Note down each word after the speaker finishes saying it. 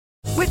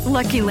With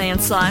Lucky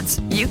Land Slots,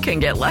 you can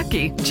get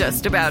lucky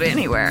just about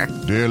anywhere.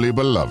 Dearly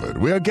beloved,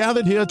 we are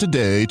gathered here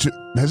today to...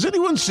 Has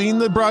anyone seen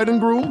the bride and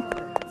groom?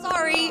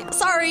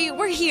 Sorry,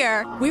 we're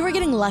here. We were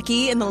getting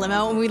lucky in the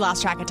limo and we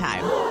lost track of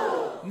time.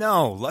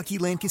 No, Lucky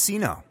Land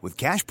Casino, with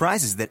cash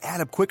prizes that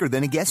add up quicker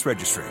than a guest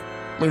registry.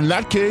 In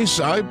that case,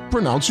 I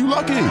pronounce you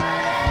lucky.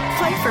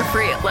 Play for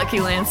free at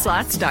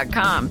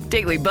LuckyLandSlots.com.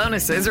 Daily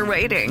bonuses are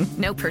waiting.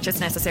 No purchase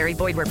necessary.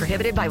 Void where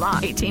prohibited by law.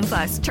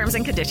 18+. Terms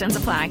and conditions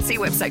apply. See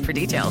website for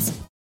details.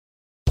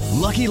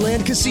 Lucky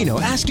Land Casino,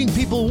 asking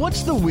people,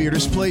 what's the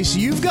weirdest place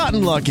you've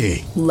gotten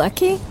lucky?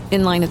 Lucky?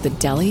 In line at the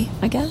deli,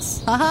 I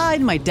guess? Aha,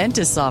 in my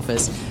dentist's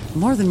office.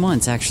 More than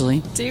once,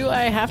 actually. Do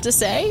I have to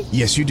say?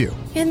 Yes, you do.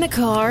 In the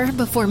car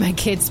before my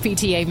kids'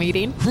 PTA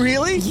meeting.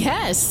 Really?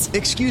 Yes.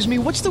 Excuse me,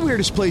 what's the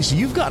weirdest place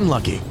you've gotten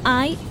lucky?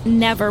 I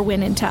never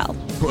win and tell.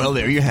 Well,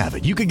 there you have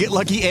it. You can get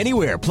lucky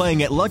anywhere,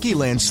 playing at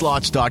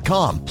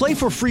LuckyLandSlots.com. Play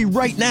for free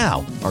right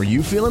now. Are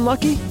you feeling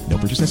lucky? No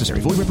purchase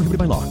necessary. Void where prohibited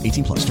by law.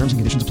 18+. Terms and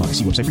conditions apply.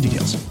 See website for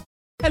details.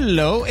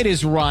 Hello, it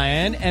is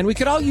Ryan, and we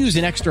could all use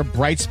an extra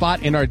bright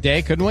spot in our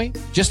day, couldn't we?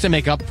 Just to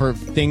make up for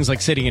things like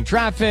sitting in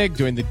traffic,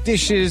 doing the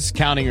dishes,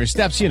 counting your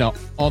steps, you know,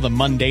 all the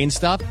mundane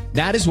stuff.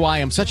 That is why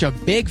I'm such a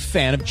big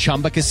fan of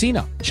Chumba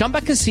Casino. Chumba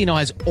Casino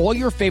has all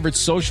your favorite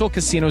social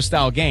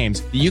casino-style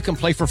games that you can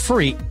play for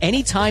free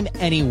anytime,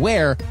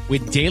 anywhere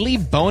with daily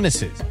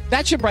bonuses.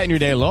 That should brighten your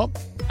day a little.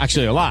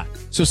 Actually, a lot.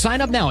 So sign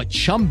up now at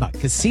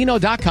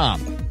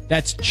ChumbaCasino.com.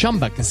 That's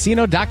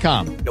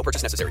ChumbaCasino.com. No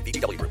purchase necessary.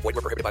 VGW Group. Void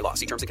where prohibited by law.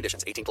 See terms and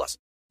conditions. 18+.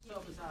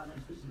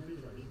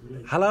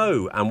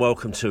 Hello and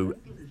welcome to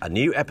a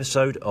new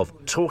episode of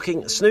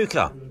Talking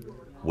Snooker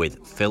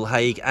with Phil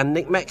Haigh and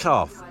Nick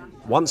Metcalf.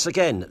 Once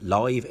again,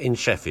 live in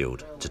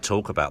Sheffield to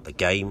talk about the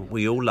game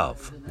we all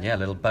love. Yeah, a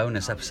little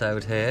bonus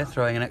episode here,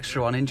 throwing an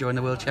extra one in during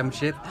the World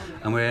Championship.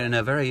 And we're in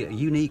a very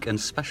unique and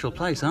special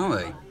place,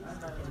 aren't we?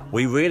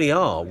 We really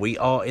are. We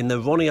are in the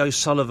Ronnie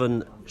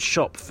O'Sullivan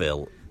shop,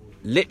 Phil.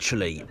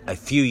 Literally a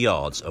few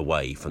yards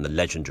away from the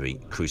legendary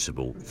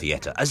Crucible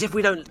Theatre. As if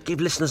we don't give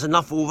listeners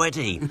enough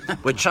already.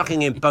 We're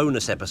chucking in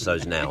bonus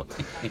episodes now.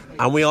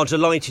 And we are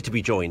delighted to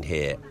be joined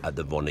here at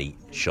the Ronnie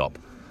shop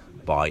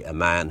by a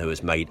man who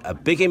has made a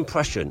big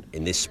impression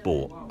in this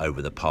sport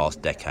over the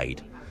past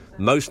decade.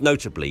 Most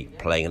notably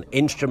playing an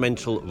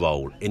instrumental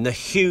role in the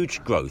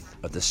huge growth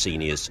of the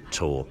Seniors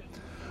Tour.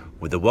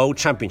 With the World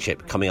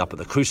Championship coming up at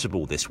the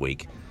Crucible this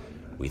week,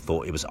 we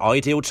thought it was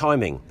ideal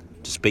timing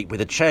to speak with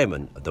the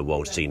chairman of the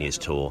World Seniors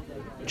Tour,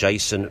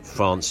 Jason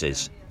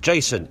Francis.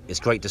 Jason, it's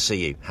great to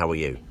see you. How are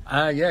you?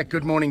 Yeah,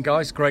 good morning,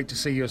 guys. Great to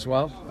see you as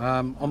well.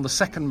 On the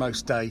second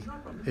most day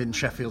in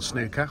Sheffield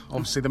Snooker.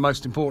 Obviously, the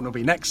most important will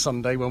be next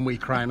Sunday when we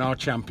crown our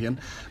champion.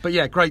 But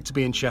yeah, great to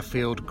be in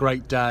Sheffield.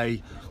 Great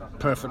day.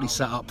 Perfectly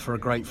set up for a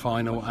great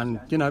final. And,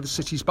 you know, the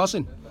city's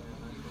buzzing.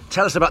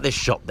 Tell us about this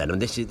shop then, and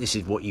this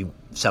is what you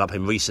set up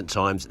in recent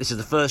times. This is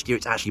the first year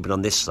it's actually been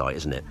on this site,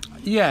 isn't it?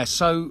 Yeah,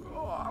 so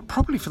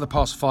probably for the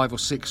past 5 or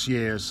 6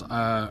 years,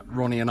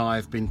 Ronnie and I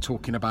have been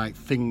talking about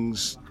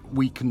things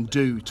we can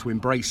do to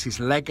embrace his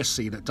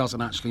legacy that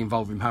doesn't actually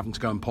involve him having to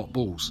go and pot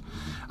balls.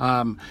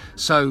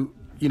 So,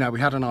 you know, we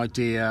had an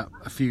idea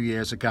a few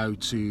years ago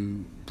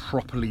to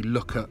properly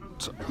look at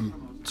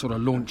sort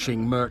of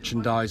launching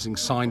merchandising,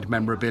 signed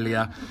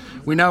memorabilia.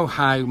 We know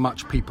how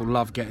much people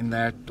love getting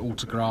their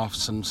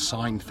autographs and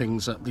signed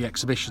things at the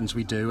exhibitions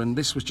we do, and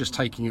this was just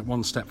taking it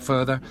one step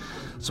further.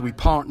 So we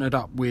partnered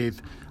up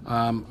with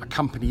a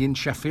company in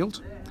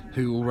Sheffield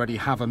who already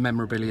have a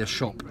memorabilia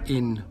shop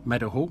in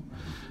Meadowhall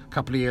a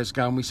couple of years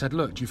ago, and we said,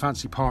 look, do you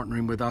fancy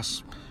partnering with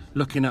us,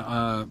 looking at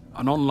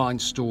an online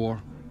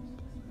store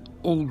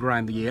all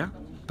around the year,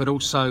 but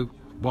also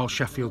while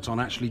Sheffield's on,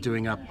 actually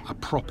doing a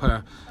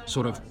proper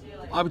sort of,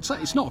 I would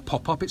say it's not a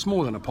pop-up, it's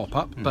more than a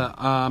pop-up, but,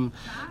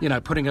 you know,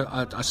 putting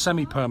a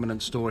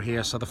semi-permanent store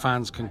here so the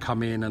fans can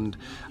come in and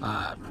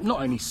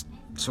not only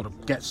sort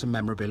of get some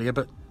memorabilia,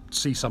 but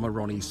see some of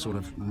Ronnie's sort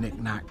of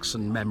knick-knacks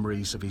and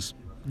memories of his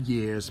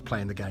years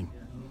playing the game.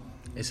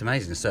 It's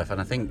amazing stuff, and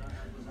I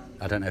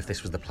don't know if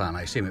this was the plan,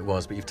 I assume it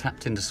was, but you've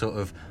tapped into sort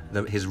of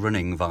his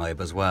running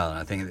vibe as well, and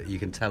I think that you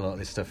can tell a lot of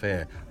this stuff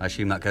here. I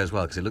assume that goes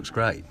well, because it looks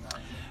great.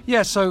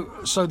 Yeah, so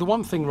the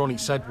one thing Ronnie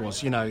said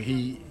was, you know,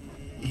 he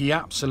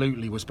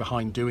absolutely was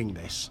behind doing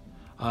this,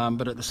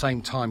 but at the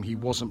same time he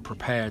wasn't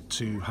prepared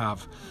to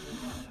have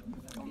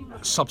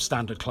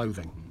substandard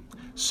clothing.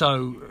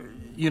 So,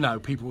 you know,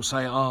 people will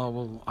say, oh,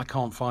 well, I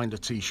can't find a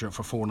T-shirt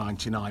for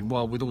 $4.99.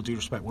 Well, with all due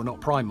respect, we're not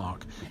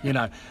Primark. You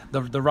know,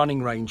 the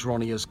running range,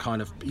 Ronnie has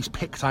he's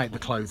picked out the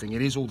clothing.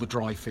 It is all the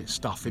dry fit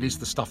stuff. It is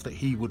the stuff that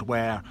he would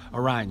wear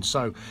around.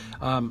 So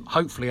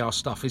hopefully our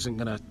stuff isn't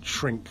going to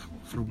shrink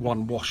through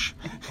one wash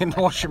in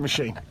the washing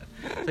machine.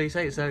 So you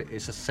say it's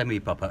a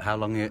semi-pop-up. How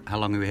long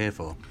are we here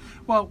for?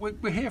 Well,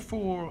 we're here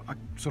for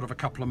a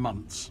couple of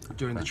months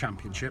during the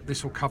championship.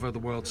 This will cover the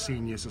World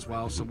Seniors as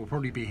well, so we'll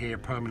probably be here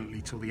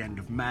permanently till the end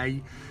of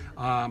May.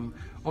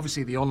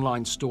 Obviously, the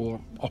online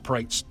store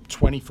operates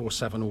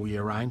 24/7 all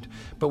year round,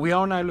 but we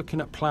are now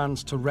looking at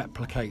plans to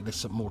replicate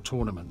this at more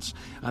tournaments,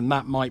 and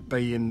that might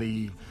be in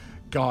the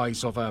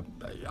guise of a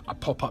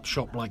pop-up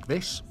shop like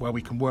this, where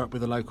we can work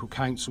with a local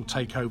council,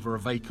 take over a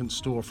vacant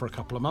store for a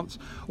couple of months,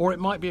 or it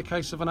might be a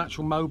case of an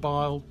actual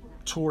mobile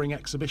touring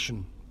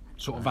exhibition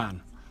sort of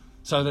van.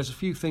 So there's a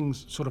few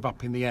things sort of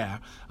up in the air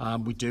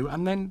we do,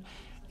 and then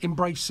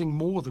embracing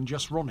more than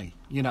just Ronnie.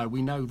 You know,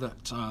 we know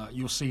that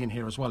you'll see in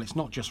here as well, it's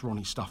not just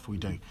Ronnie stuff we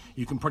do.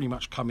 You can pretty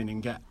much come in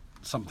and get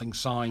something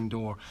signed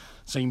or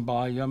seen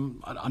by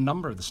a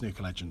number of the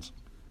snooker legends.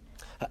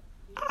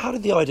 How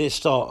did the idea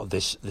start of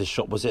this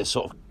shop? Was it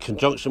sort of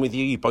conjunction with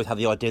you? You both had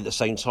the idea at the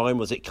same time?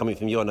 Was it coming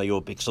from you? I know you're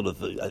a big sort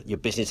of your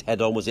business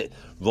head on. Was it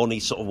Ronnie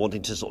sort of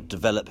wanting to sort of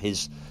develop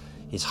his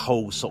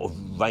whole sort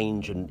of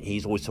range, and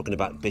he's always talking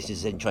about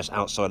business interests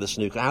outside of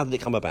snooker? How did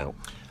it come about?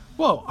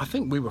 Well, I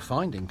think we were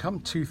finding, come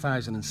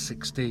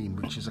 2016,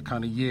 which is a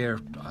kind of year,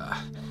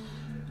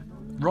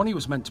 Ronnie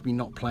was meant to be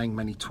not playing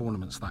many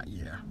tournaments that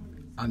year.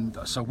 And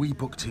so we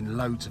booked in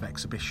loads of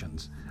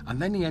exhibitions.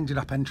 And then he ended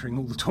up entering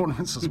all the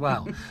tournaments as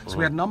well. So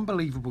we had an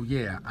unbelievable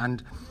year.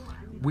 And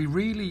we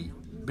really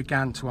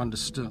began to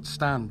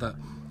understand that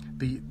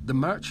the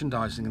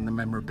merchandising and the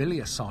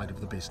memorabilia side of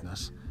the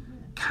business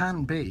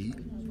can be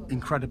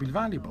incredibly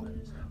valuable.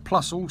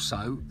 Plus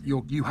also,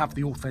 you have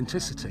the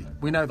authenticity.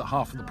 We know that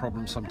half of the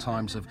problem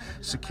sometimes of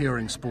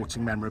securing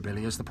sporting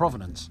memorabilia is the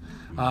provenance.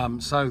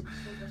 So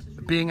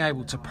being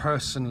able to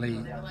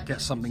personally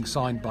get something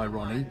signed by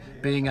Ronnie,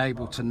 being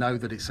able to know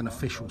that it's an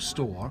official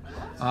store,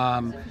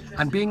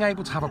 and being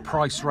able to have a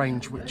price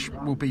range which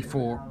will be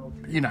for,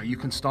 you know, you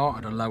can start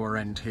at a lower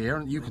end here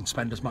and you can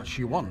spend as much as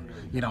you want.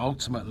 You know,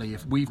 ultimately,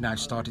 if we've now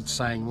started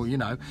saying, well, you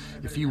know,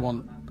 if you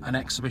want an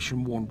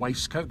exhibition worn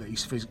waistcoat that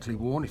he's physically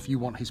worn, if you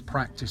want his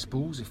practice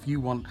balls, if you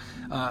want,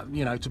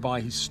 you know, to buy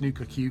his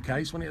snooker cue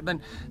case,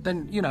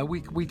 then you know,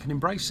 we can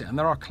embrace it. And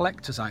there are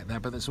collectors out there,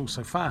 but there's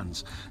also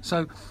fans.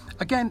 So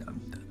again,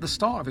 the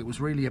start of it was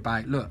really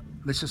about, look,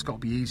 this has got to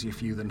be easier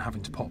for you than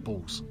having to pop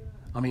balls.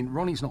 I mean,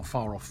 Ronnie's not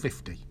far off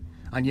 50.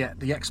 And yet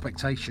the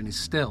expectation is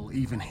still,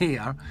 even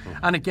here,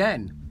 and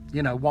again,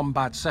 you know, one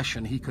bad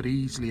session, he could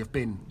easily have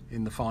been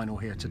in the final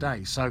here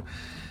today. So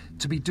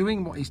to be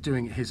doing what he's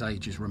doing at his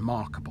age is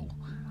remarkable.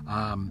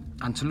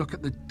 And to look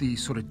at the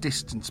sort of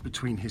distance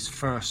between his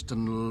first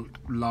and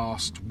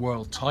last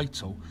world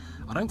title,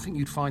 I don't think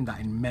you'd find that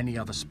in many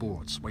other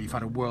sports, where you've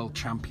had a world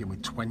champion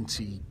with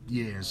 20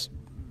 years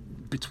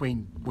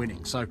between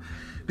winning. So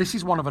this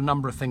is one of a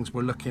number of things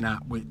we're looking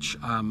at, which,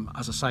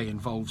 as I say,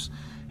 involves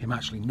him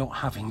actually not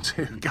having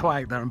to go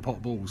out there and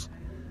pop balls.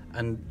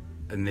 And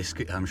this,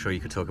 I'm sure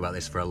you could talk about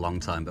this for a long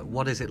time, but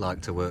what is it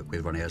like to work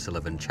with Ronnie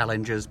O'Sullivan?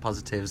 Challenges,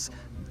 positives?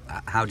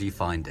 How do you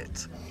find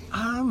it?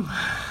 Well,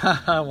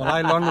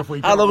 how long have we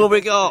got? How long have we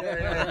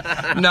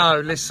got? No,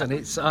 listen,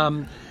 it's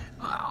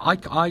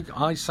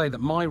I say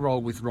that my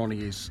role with Ronnie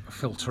is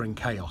filtering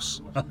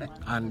chaos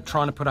and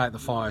trying to put out the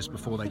fires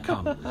before they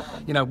come.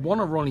 You know,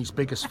 one of Ronnie's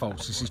biggest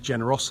faults is his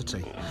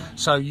generosity.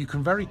 So you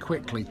can very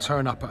quickly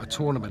turn up at a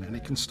tournament and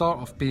it can start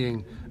off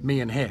being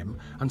me and him,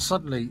 and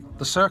suddenly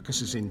the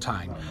circus is in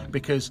town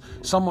because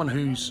someone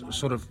who's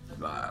sort of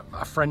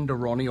a friend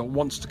of Ronnie or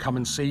wants to come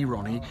and see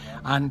Ronnie,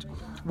 and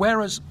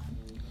whereas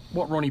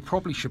what Ronnie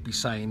probably should be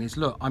saying is,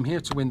 look, I'm here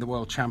to win the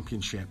World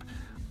Championship.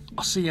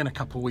 I'll see you in a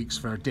couple of weeks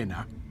for a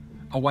dinner.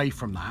 Away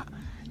from that,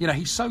 you know,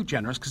 he's so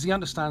generous because he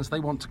understands they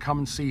want to come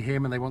and see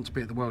him and they want to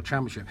be at the World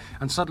Championship,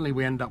 and suddenly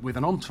we end up with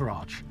an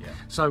entourage. Yeah.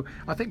 So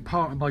I think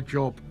part of my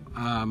job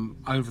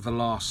over the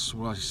last,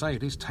 well, as you say,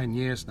 it is 10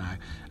 years now,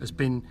 has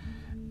been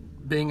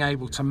being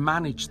able to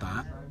manage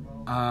that,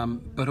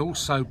 but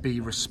also be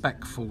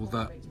respectful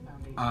that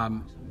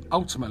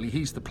ultimately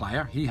he's the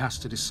player. He has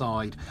to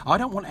decide. I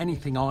don't want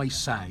anything I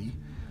say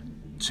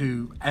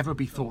to ever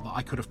be thought that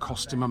I could have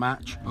cost him a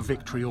match, a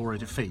victory or a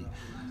defeat.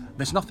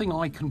 There's nothing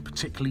I can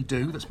particularly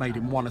do that's made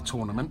him win a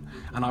tournament,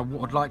 and I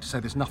would like to say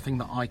there's nothing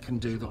that I can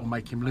do that will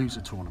make him lose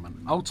a tournament.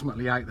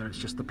 Ultimately, out there, it's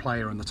just the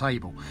player and the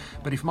table.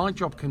 But if my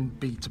job can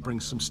be to bring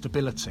some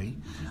stability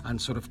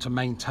and sort of to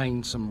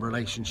maintain some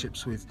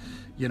relationships with,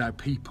 you know,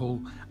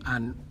 people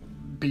and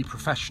be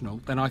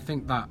professional, then I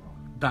think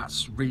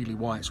that's really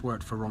why it's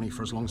worked for Ronnie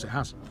for as long as it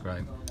has.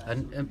 Right.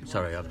 And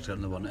sorry, I've got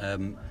another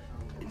one.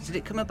 Did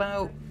it come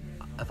about,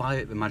 if I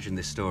imagine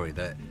this story,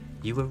 that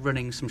you were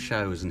running some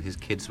shows and his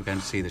kids were going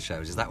to see the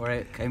shows? Is that where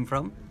it came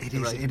from? It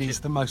is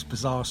the most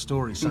bizarre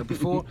story. So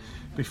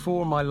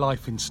before my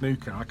life in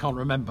snooker, I can't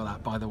remember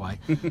that, by the way,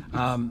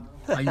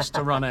 I used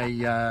to run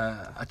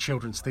a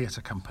children's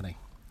theatre company.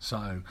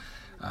 So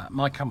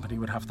my company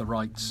would have the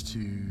rights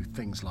to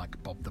things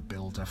like Bob the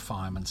Builder,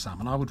 Fireman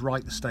Sam, and I would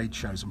write the stage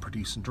shows and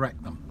produce and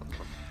direct them.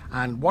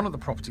 And one of the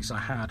properties I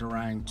had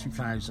around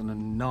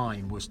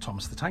 2009 was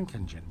Thomas the Tank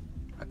Engine.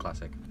 A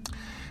classic.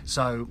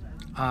 So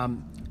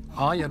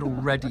I had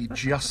already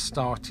just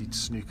started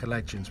Snooker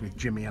Legends with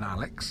Jimmy and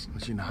Alex,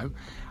 as you know,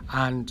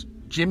 and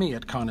Jimmy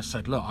had kind of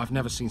said, look, I've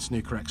never seen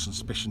Snooker X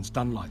Exhibitions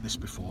done like this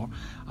before.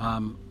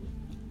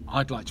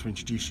 I'd like to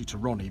introduce you to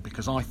Ronnie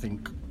because I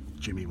think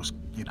Jimmy was,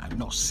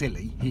 not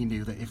silly. He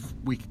knew that if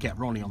we could get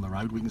Ronnie on the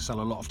road, we can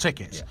sell a lot of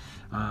tickets.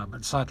 Yeah.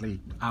 But sadly,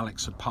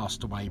 Alex had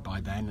passed away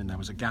by then, and there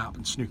was a gap,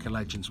 and Snooker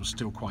Legends was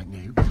still quite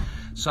new.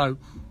 So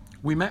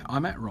I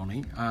met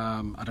Ronnie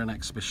at an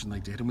exhibition they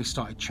did, and we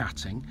started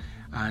chatting,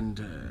 and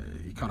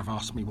he kind of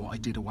asked me what I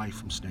did away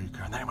from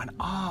snooker, and then I went,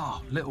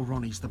 little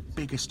Ronnie's the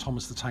biggest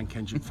Thomas the Tank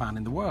Engine fan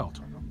in the world.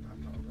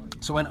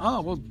 So I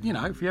went,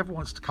 if he ever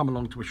wants to come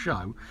along to a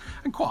show,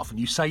 and quite often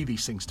you say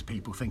these things to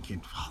people thinking,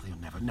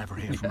 they'll never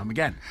hear from him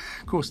again.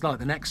 Of course, like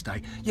the next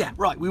day,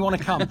 we want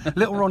to come.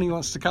 Little Ronnie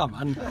wants to come.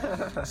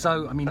 And so,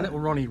 little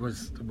Ronnie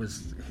was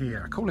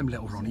here. I call him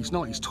Little Ronnie. He's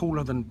not. He's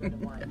taller than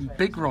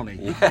Big Ronnie.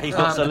 Yeah, he's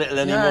not so little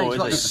anymore, he's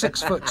like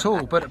 6 foot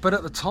tall. But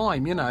at the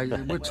time,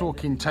 we're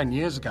talking 10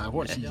 years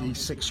ago. He's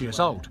 6 years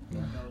old.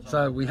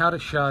 So we had a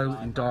show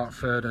in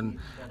Dartford, and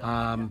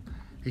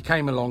he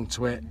came along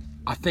to it.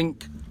 I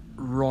think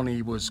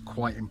Ronnie was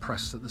quite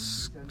impressed at the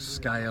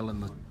scale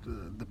and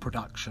the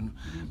production,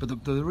 but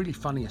the really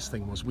funniest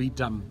thing was we'd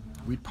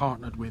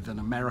partnered with an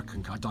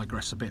American. I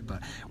digress a bit,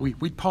 but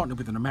we'd partnered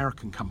with an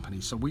American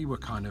company, so we were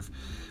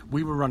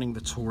running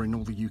the tour in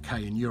all the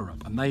UK and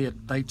Europe, and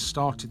they'd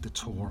started the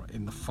tour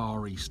in the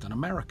Far East and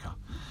America,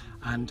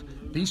 and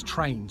these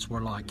trains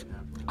were like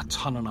a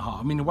ton and a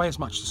half. They weigh as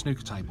much as a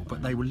snooker table,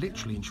 but they were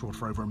literally insured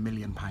for over £1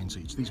 million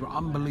each. These were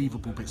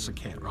unbelievable bits of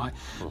kit, right?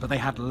 But they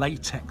had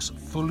latex,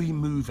 fully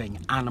moving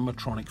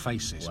animatronic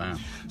faces. Wow.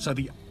 So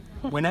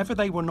whenever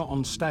they were not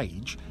on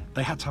stage,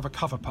 they had to have a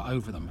cover put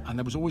over them, and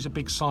there was always a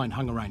big sign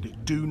hung around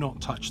it: "Do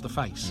not touch the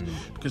face,"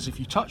 because if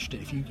you touched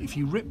it, if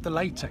you ripped the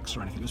latex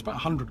or anything, it was about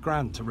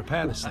 $100,000 to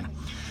repair this thing.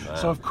 Wow.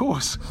 So of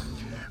course,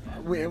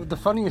 the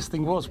funniest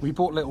thing was we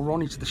brought little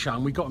Ronnie to the show,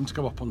 and we got him to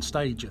go up on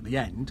stage at the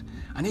end,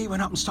 and he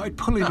went up and started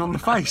pulling on the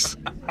face.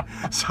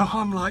 So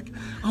I'm like,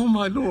 oh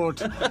my Lord.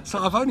 So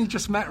I've only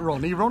just met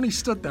Ronnie. Ronnie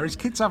stood there, his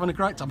kid's having a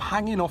great time,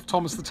 hanging off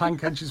Thomas the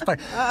Tank Engine's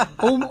face.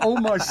 All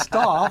my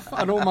staff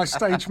and all my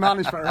stage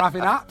management are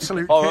having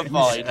absolute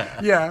horrified.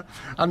 Yeah.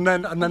 And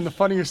then the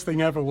funniest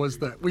thing ever was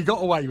that we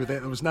got away with it.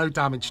 There was no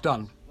damage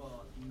done.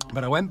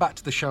 But I went back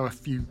to the show a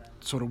few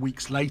sort of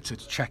weeks later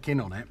to check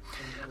in on it,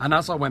 and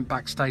as I went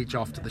backstage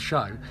after the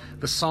show,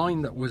 the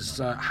sign that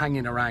was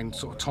hanging around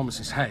sort of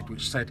Thomas's head,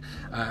 which said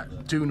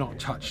 "Do not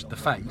touch the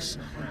face,"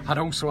 had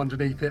also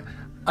underneath it,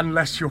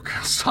 "Unless you're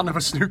son of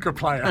a snooker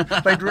player."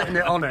 They'd written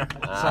it on it.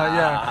 So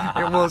yeah,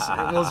 it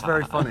was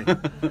very funny.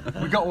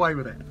 We got away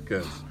with it.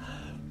 Good.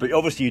 But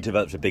obviously you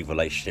developed a big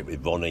relationship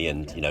with Ronnie,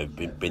 and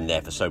been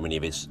there for so many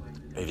of his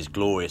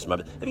glorious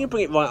moments. If you can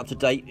bring it right up to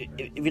date,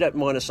 if you don't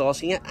mind us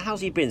asking,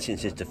 how's he been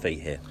since his defeat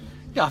here?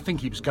 Yeah, I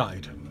think he was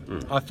gutted.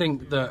 I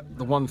think that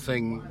the one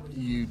thing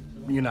you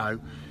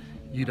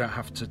don't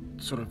have to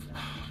sort of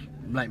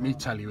let me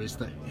tell you is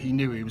that he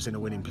knew he was in a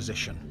winning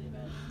position.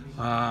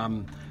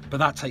 But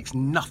that takes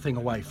nothing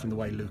away from the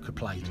way Luca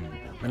played.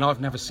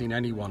 I've never seen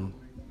anyone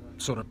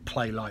sort of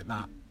play like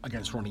that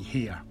against Ronnie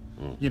here.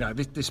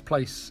 This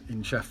place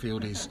in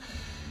Sheffield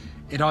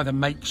it either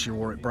makes you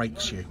or it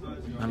breaks you,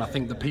 and I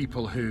think the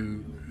people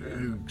who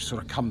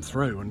sort of come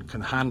through and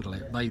can handle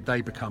it,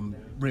 they become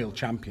real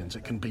champions.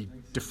 It can be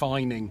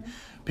defining.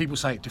 People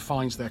say it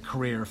defines their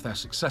career if they're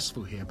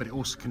successful here, but it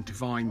also can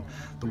define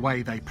the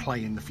way they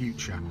play in the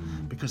future,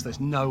 because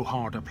there's no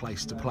harder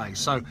place to play.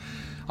 So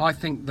I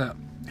think that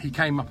he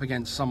came up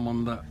against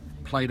someone that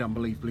played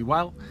unbelievably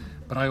well,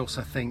 but I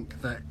also think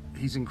that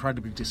he's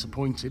incredibly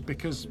disappointed,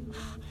 because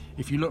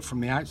if you look from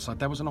the outside,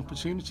 there was an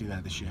opportunity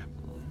there this year.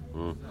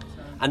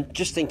 And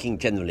just thinking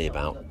generally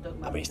about,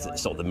 it's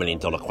sort of the $1 million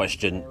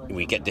question.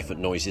 We get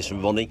different noises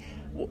from Ronnie.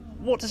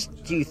 What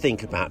do you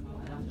think about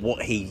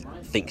what he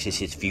thinks is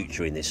his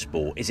future in this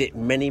sport? Is it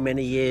many,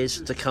 many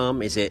years to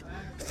come? Is it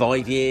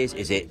 5 years?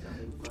 Is it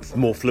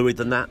more fluid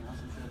than that?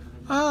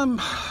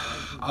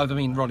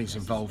 Ronnie's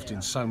involved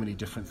in so many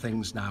different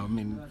things now.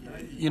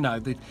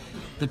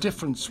 The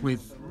difference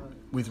with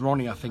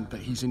Ronnie, I think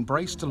that he's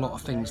embraced a lot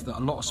of things that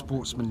a lot of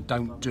sportsmen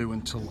don't do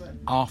until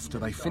after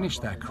they finish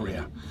their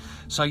career.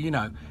 So,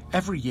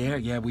 every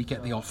year, we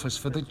get the offers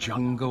for the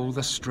Jungle,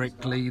 the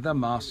Strictly, the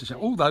Masters,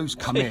 all those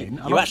come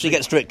in. You actually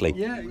get Strictly?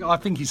 Yeah, I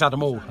think he's had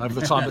them all over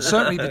the time, but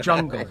certainly the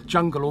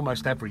Jungle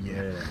almost every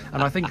year. Yeah.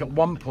 And I think at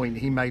one point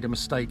he made a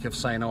mistake of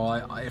saying,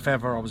 if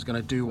ever I was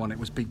going to do one, it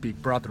was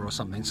Big Brother or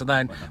something. So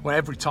then,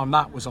 every time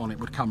that was on, it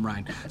would come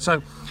round.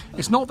 So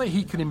it's not that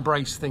he can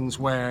embrace things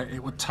where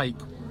it would take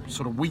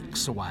sort of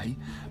weeks away,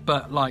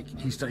 but like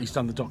he's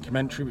done the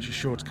documentary, which is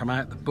sure to come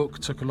out. The book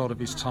took a lot of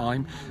his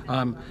time.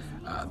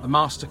 The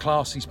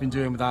masterclass he's been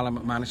doing with Alan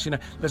McManus.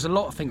 There's a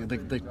lot of things,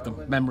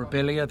 the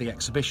memorabilia, the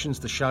exhibitions,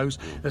 the shows.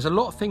 There's a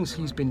lot of things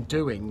he's been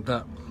doing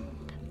that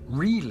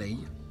really,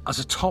 as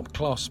a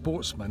top-class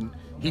sportsman,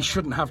 he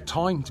shouldn't have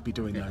time to be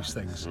doing those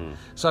things.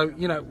 So,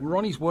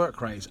 Ronnie's work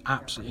rate is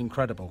absolutely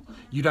incredible.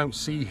 You don't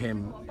see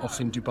him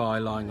off in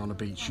Dubai lying on a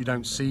beach. You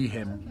don't see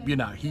him,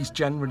 he's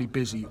generally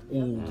busy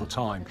all the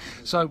time.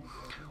 So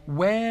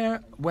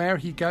Where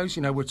he goes,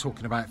 we're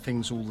talking about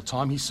things all the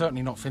time. He's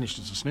certainly not finished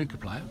as a snooker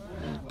player,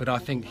 but I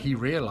think he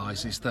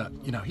realises that,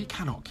 he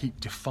cannot keep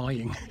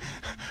defying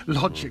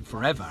logic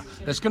forever.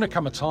 There's going to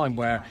come a time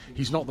where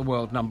he's not the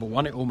world number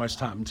one. It almost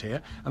happened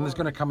here. And there's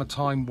going to come a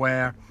time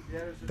where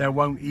there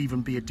won't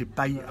even be a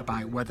debate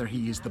about whether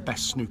he is the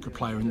best snooker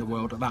player in the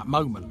world at that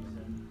moment.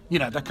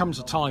 There comes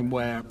a time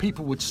where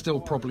people would still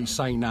probably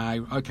say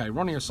now, OK,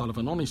 Ronnie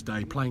O'Sullivan on his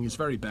day playing his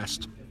very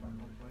best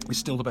is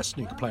still the best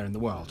snooker player in the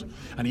world,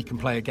 and he can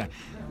play again.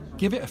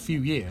 Give it a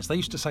few years. They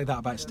used to say that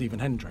about Stephen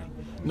Hendry.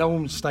 No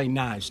one would say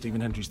now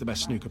Stephen Hendry's the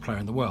best snooker player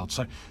in the world.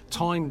 So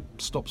time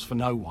stops for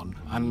no one,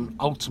 and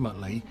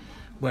ultimately,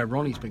 where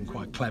Ronnie's been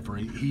quite clever,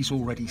 he's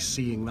already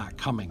seeing that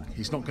coming.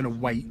 He's not going to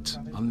wait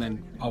and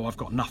then, I've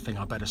got nothing,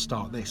 I better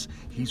start this.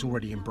 He's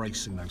already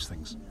embracing those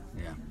things.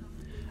 Yeah.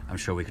 I'm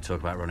sure we could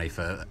talk about Ronnie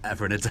for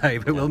ever and a day,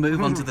 but we'll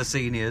move on to the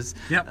seniors.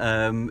 Yep.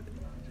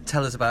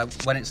 Tell us about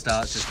when it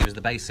starts, just give us the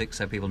basics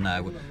so people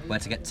know where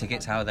to get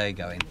tickets, how are they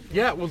going?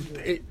 Yeah, well,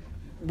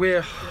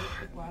 we're,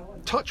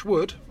 touch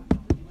wood,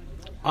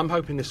 I'm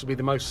hoping this will be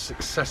the most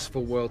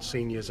successful World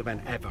Seniors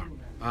event ever.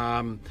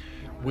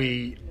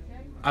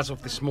 As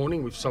of this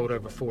morning, we've sold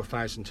over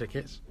 4,000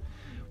 tickets.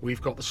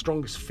 We've got the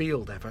strongest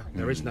field ever,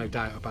 there is no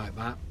doubt about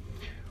that.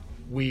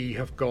 We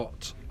have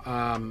got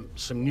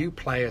some new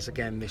players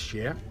again this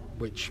year,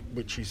 which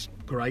is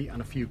great,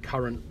 and a few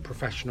current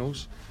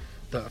professionals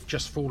that have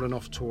just fallen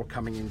off tour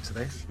coming into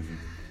this.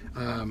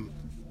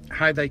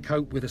 How they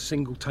cope with a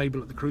single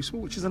table at the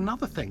Crucible, which is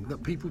another thing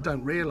that people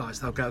don't realise.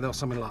 They'll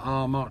something like,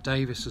 Mark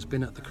Davis has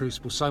been at the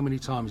Crucible so many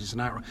times, he's an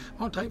outright.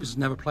 Mark Davis has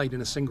never played in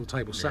a single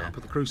table setup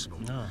at the Crucible.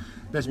 No.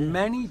 There's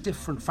many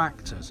different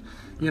factors,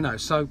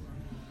 so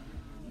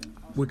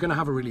we're going to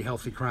have a really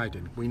healthy crowd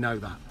in, we know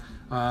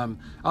that.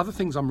 Other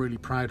things I'm really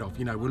proud of,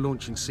 we're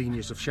launching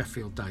Seniors of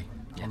Sheffield Day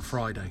on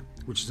Friday,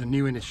 which is a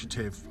new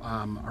initiative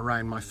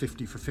around my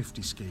 50 for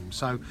 50 scheme.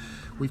 So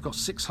we've got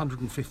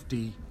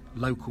 650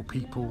 local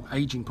people,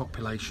 ageing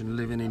population,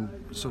 living in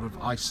sort of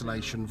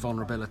isolation,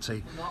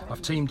 vulnerability.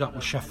 I've teamed up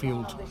with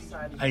Sheffield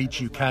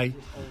Age UK.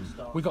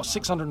 We've got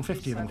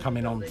 650 of them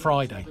coming on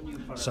Friday.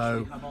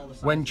 So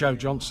when Joe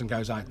Johnson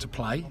goes out to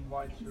play,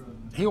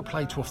 he'll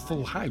play to a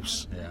full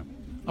house. Yeah.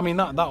 I mean,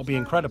 that'll be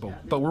incredible.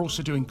 But we're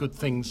also doing good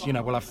things.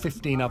 We'll have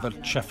 15 other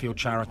Sheffield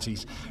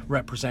charities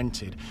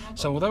represented.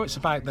 So although it's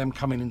about them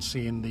coming and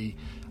seeing the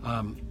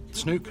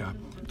snooker,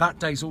 that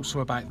day's also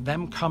about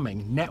them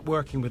coming,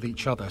 networking with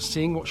each other,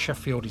 seeing what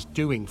Sheffield is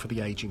doing for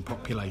the ageing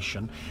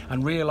population,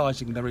 and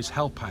realising there is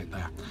help out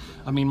there.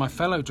 I mean, my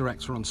fellow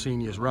director on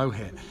Seniors,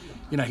 Rohit,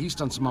 he's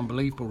done some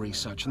unbelievable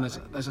research, and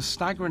there's a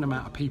staggering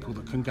amount of people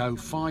that can go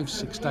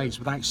 5-6 days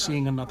without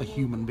seeing another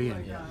human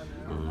being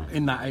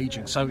in that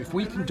ageing. So if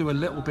we can do a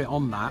little bit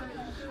on that,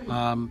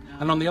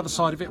 and on the other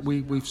side of it,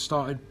 we've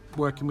started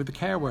working with the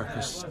care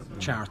workers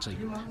charity.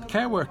 The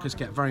care workers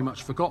get very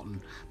much forgotten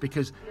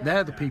because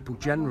they're the people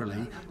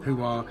generally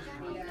who are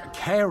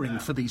caring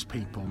for these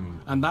people,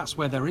 and that's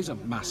where there is a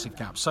massive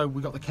gap. So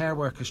we've got the care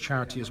workers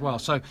charity as well.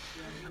 So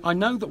I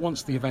know that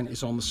once the event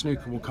is on, the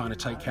snooker will kind of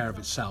take care of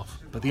itself,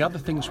 but the other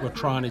things we're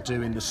trying to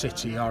do in the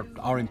city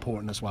are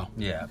important as well.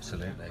 Yeah,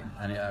 absolutely.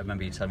 And I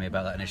remember you telling me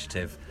about that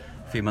initiative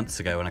a few months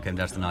ago when I came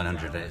down to the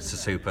 900. It's a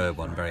superb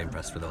one, very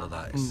impressed with all of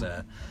that.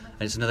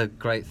 It's another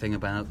great thing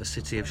about the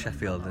city of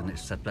Sheffield and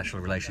its special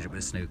relationship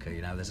with snooker.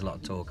 There's a lot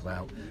of talk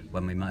about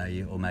when we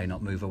may or may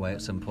not move away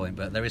at some point,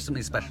 but there is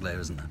something special here,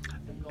 isn't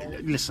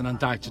there? Listen,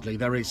 undoubtedly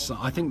there is.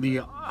 I think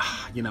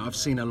I've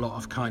seen a lot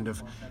of kind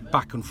of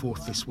back and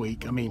forth this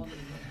week. I mean,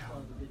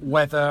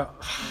 whether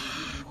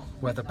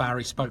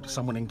Barry spoke to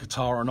someone in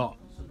Qatar or not,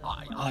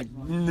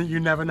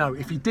 you never know.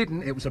 If he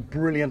didn't, it was a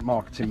brilliant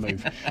marketing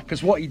move,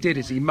 because what he did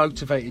is he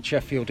motivated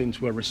Sheffield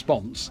into a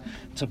response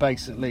to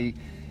basically,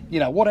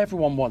 what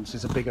everyone wants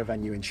is a bigger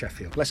venue in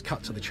Sheffield. Let's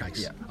cut to the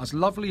chase. Yeah. As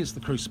lovely as the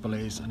Crucible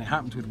is, and it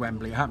happens with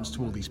Wembley, it happens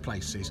to all these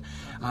places,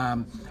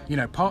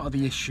 part of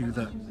the issue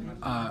that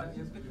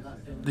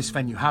this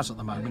venue has at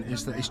the moment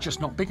is that it's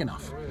just not big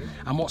enough.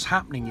 And what's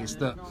happening is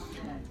that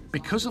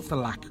because of the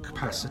lack of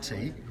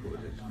capacity,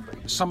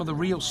 some of the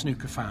real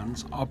snooker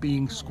fans are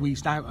being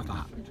squeezed out of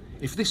that.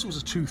 If this was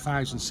a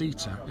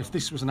 2,000-seater, if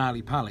this was an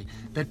Ali Pali,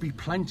 there'd be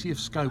plenty of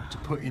scope to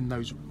put in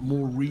those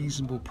more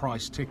reasonable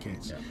price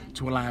tickets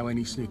to allow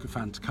any snooker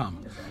fan to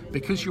come.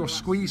 Because you're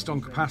squeezed on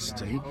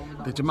capacity,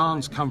 the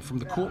demands come from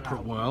the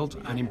corporate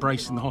world and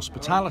embracing the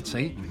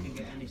hospitality.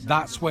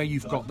 That's where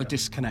you've got the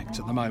disconnect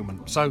at the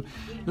moment. So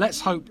let's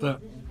hope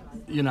that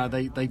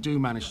they do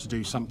manage to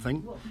do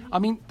something. I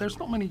mean, there's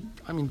not many.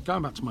 I mean,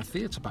 going back to my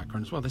theatre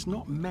background as well, there's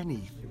not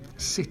many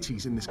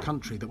cities in this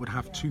country that would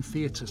have two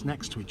theatres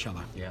next to each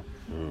other. Yeah.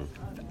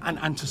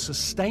 And to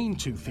sustain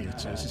two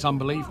theatres is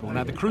unbelievable.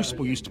 Now, the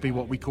Crucible used to be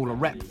what we call a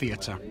rep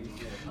theatre.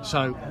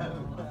 So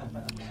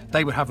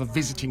they would have a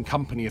visiting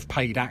company of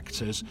paid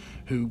actors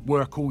who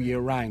work all year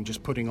round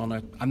just putting on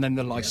and then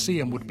the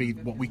Lyceum would be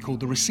what we call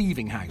the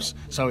receiving house.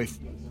 So if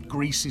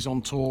Grease is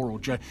on tour or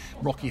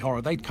Rocky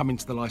Horror, they'd come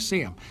into the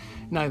Lyceum.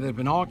 Now, there'd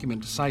been an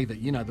argument to say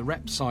that, the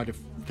rep side of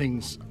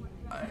things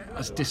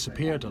has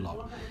disappeared a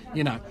lot.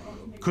 You know,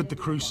 could the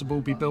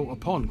Crucible be built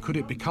upon? Could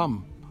it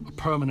become a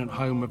permanent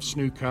home of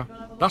snooker?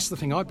 That's the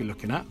thing I'd be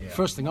looking at.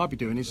 First thing I'd be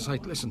doing is to say,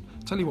 listen,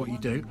 tell you what you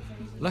do,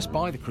 let's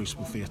buy the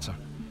Crucible Theatre.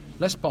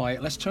 Let's buy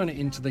it, let's turn it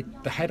into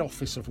the head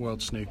office of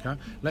World Snooker.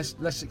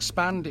 Let's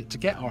expand it to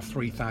get our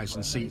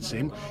 3,000 seats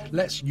in.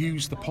 Let's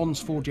use the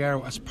Pons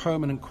Fordiero as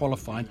permanent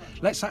qualifying.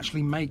 Let's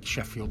actually make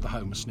Sheffield the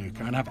home of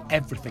snooker and have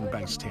everything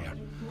based here.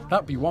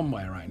 That'd be one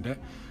way around it.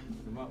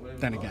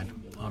 Then again,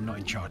 I'm not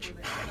in charge.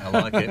 I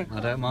like it. I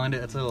don't mind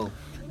it at all.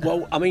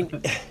 Well, I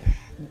mean,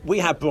 we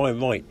had Brian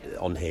Wright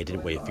on here,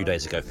 didn't we, a few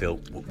days ago, Phil?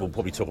 We'll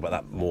probably talk about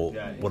that more.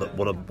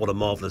 What a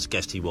marvellous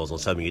guest he was on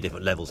so many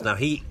different levels. Now,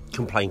 he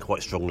complained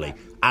quite strongly,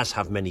 as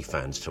have many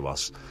fans to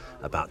us,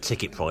 about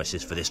ticket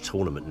prices for this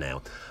tournament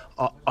now.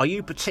 Are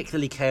you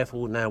particularly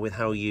careful now with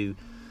how you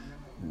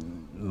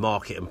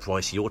market and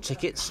price your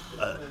tickets?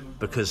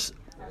 Because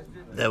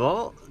there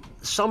are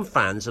some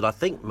fans that I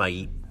think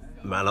may...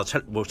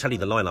 And we'll tell you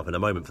the lineup in a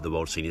moment for the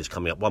World Seniors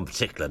coming up one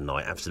particular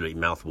night, absolutely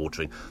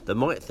mouth-watering, that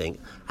might think,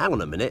 hang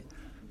on a minute,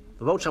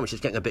 the World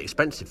Championship's getting a bit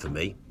expensive for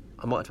me,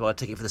 I might have to buy a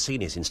ticket for the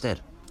seniors instead.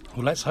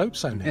 Well, let's hope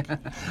so, Nick.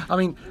 I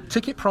mean,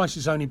 ticket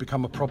prices only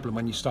become a problem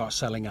when you start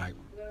selling out.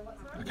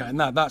 Okay, and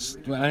that's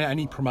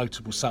any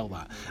promoter will sell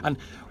that. And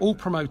all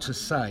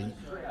promoters say,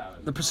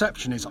 the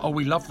perception is,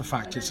 we love the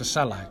fact it's a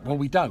sellout. Well,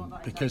 we don't,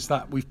 because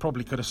we've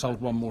probably could have sold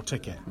one more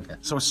ticket. Okay.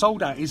 So a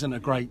sold out isn't a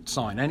great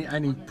sign.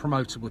 Any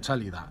promoter will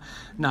tell you that.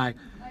 Now,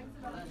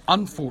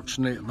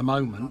 unfortunately, at the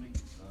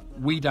moment,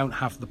 we don't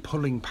have the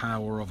pulling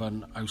power of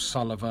an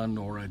O'Sullivan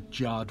or a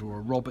Judd or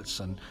a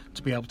Robertson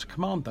to be able to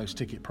command those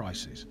ticket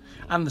prices.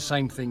 And the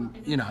same thing,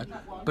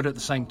 but at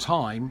the same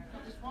time,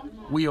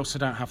 we also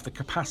don't have the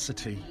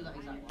capacity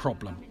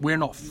problem. We're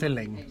not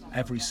filling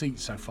every seat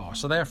so far.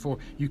 So therefore,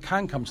 you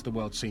can come to the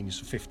World Seniors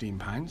for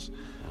 £15.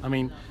 I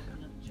mean,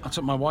 I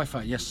took my wife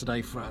out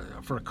yesterday for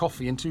a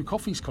coffee, and 2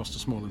 coffees cost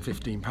us more than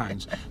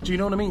 £15. Do you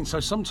know what I mean? So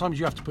sometimes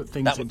you have to put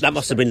things... That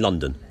must have been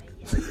London.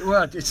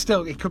 Well,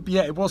 it could be,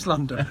 it was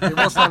London. It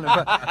was London,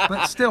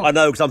 but still... I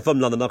know, because I'm from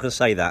London, I can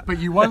say that. But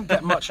you won't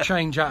get much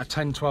change out of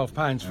 £10,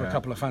 £12 for a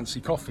couple of fancy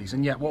coffees.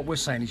 And yet what we're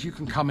saying is you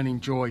can come and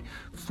enjoy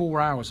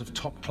 4 hours of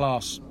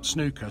top-class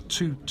snooker,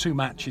 two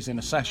matches in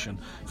a session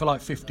for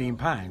like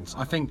 £15.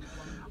 I think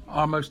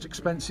our most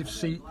expensive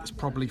seat is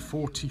probably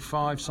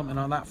 45, something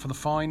like that, for the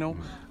final.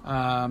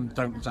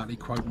 Don't exactly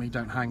quote me,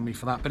 don't hang me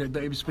for that. But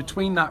it was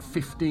between that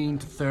 15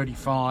 to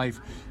 35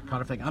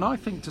 kind of thing. And I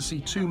think to see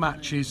 2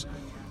 matches...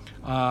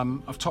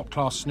 of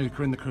top-class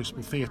snooker in the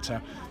Crucible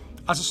Theatre.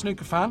 As a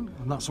snooker fan,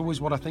 and that's always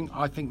what I think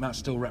that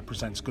still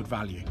represents good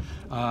value.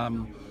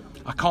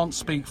 I can't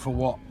speak for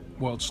what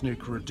World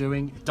Snooker are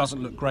doing. It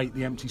doesn't look great,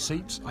 the empty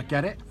seats, I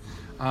get it.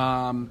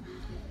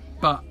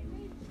 But,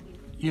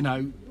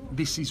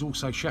 this is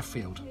also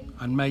Sheffield,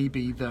 and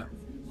maybe that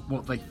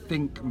what they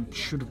think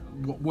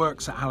what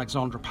works at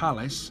Alexandra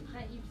Palace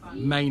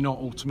may not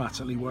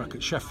automatically work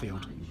at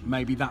Sheffield.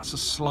 Maybe that's a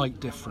slight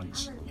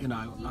difference,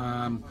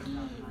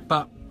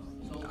 but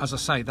as I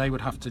say, they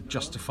would have to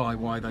justify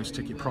why those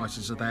ticket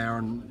prices are there,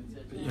 and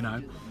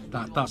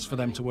that's for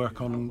them to work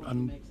on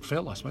and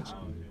fill, I suppose.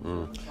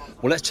 Well,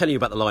 let's tell you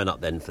about the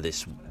lineup then for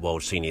this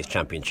World Seniors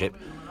Championship.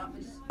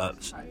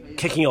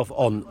 Kicking off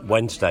on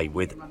Wednesday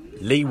with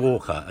Lee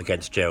Walker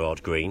against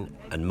Gerard Green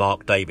and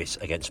Mark Davis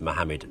against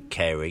Mohammed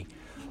Carey.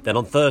 Then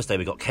on Thursday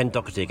we've got Ken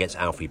Doherty against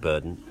Alfie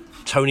Burden,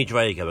 Tony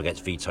Drago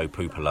against Vito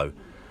Pupolo.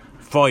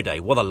 Friday,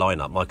 what a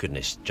lineup, my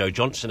goodness. Joe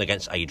Johnson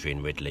against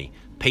Adrian Ridley,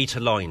 Peter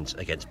Lines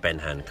against Ben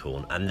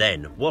Hancorn, and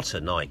then, what a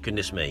night,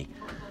 goodness me.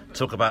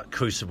 Talk about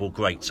Crucible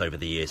greats over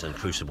the years and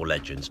Crucible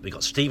legends. We've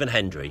got Stephen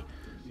Hendry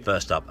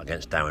first up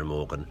against Darren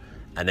Morgan,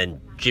 and then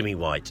Jimmy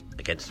White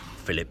against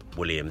Philip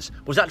Williams.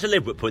 Was that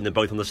deliberate, putting them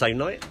both on the same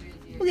night?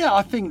 Well, yeah,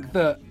 I think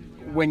that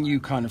when you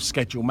kind of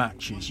schedule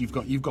matches, you've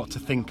got to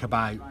think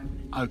about,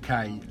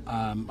 okay,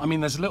 I mean,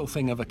 there's a little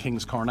thing of a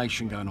King's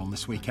coronation going on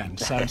this weekend.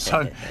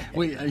 So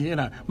we,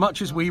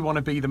 much as we want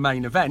to be the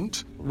main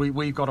event,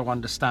 we've got to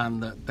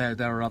understand that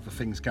there are other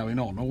things going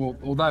on.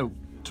 Although,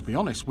 to be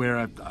honest, we're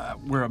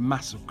a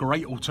massive,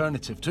 great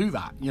alternative to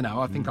that.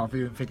 I think our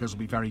viewing figures will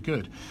be very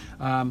good.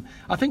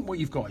 I think what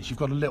you've got is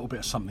a little bit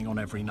of something on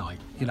every night.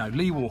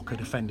 Lee Walker,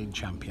 defending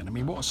champion. I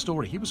mean, what a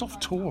story. He was off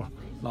tour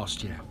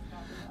last year.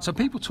 So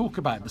people talk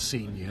about the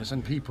seniors,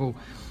 and people,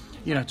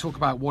 talk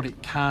about what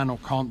it can or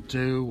can't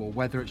do, or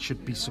whether it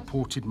should be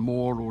supported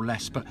more or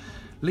less. But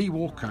Lee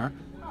Walker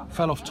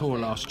fell off tour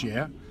last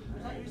year,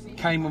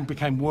 came and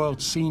became World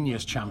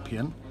Seniors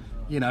champion,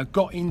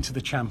 got into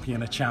the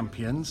Champion of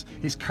Champions.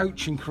 His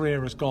coaching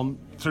career has gone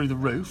through the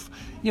roof.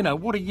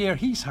 What a year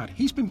he's had.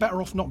 He's been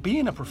better off not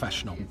being a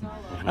professional.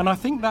 And I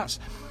think that's,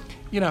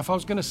 if I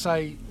was going to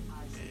say,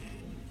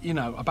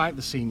 about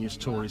the Seniors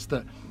Tour, is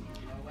that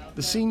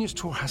the Seniors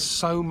Tour has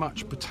so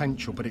much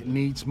potential, but it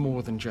needs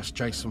more than just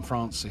Jason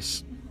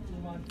Francis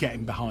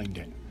getting behind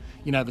it.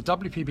 The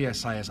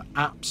WPBSA has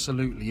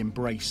absolutely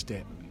embraced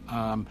it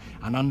and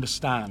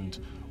understand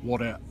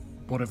what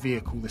a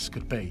vehicle this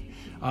could be.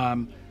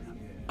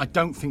 I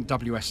don't think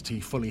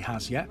WST fully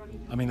has yet.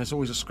 I mean, there's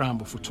always a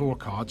scramble for tour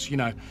cards. You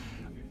know,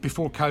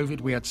 before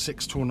COVID, we had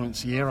 6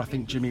 tournaments a year. I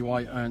think Jimmy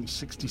White earned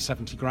 60,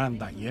 70 grand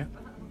that year.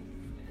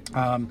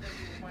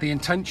 The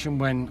intention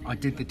when I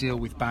did the deal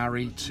with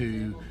Barry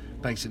to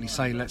basically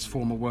say, let's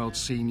form a World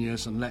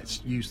Seniors and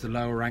let's use the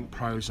lower ranked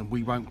pros and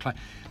we won't play,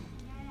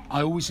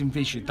 I always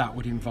envisioned that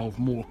would involve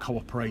more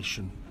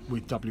cooperation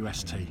with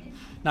WST.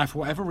 Now, for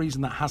whatever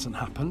reason, that hasn't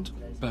happened,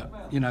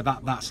 but, you know,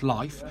 that's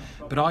life.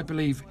 But I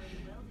believe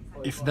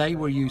if they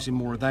were using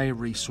more of their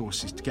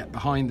resources to get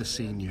behind the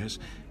seniors,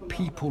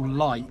 people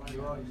like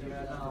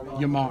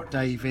your Mark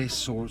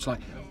Davis or it's like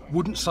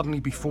wouldn't suddenly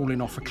be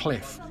falling off a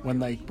cliff when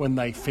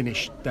they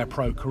finish their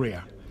pro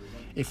career.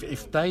 If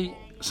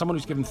someone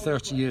who's given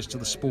 30 years to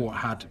the sport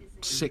had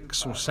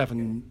 6 or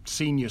 7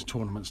 seniors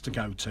tournaments to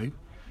go to,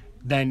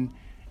 then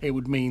it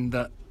would mean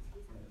that,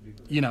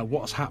 you know,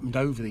 what's happened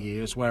over the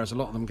years, whereas a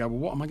lot of them go, well,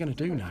 what am I going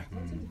to do now?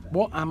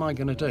 What am I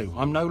going to do?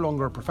 I'm no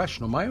longer a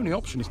professional. My only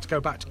option is to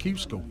go back to Q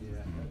school.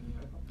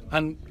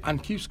 And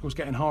Q school's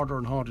getting harder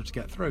and harder to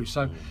get through.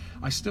 So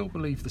I still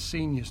believe the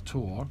seniors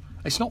tour,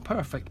 it's not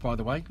perfect, by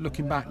the way.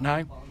 Looking back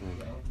now,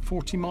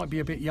 40 might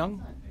be a bit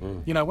young.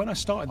 You know, when I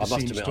started the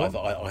seniors tour...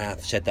 I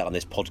have said that on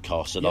this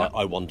podcast, and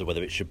I wonder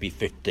whether it should be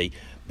 50,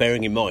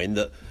 bearing in mind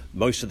that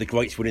most of the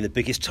greats winning the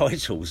biggest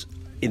titles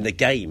in the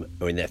game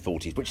are in their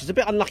 40s, which is a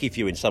bit unlucky for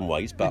you in some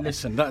ways. But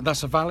listen,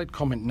 that's a valid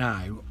comment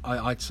now.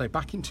 I'd say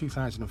back in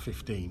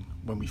 2015,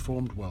 when we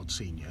formed World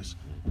Seniors,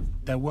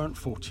 there weren't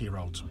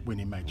 40-year-olds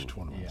winning major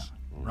tournaments.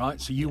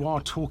 Right, so you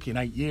are talking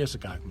 8 years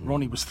ago.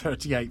 Ronnie was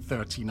 38,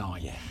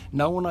 39. Yeah.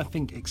 No one, I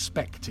think,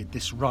 expected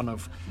this run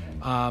of,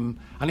 and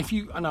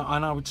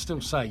I would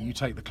still say you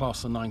take the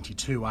class of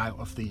 '92 out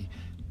of the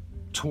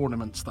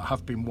tournaments that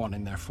have been won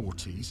in their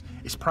 40s.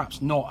 It's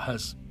perhaps not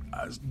as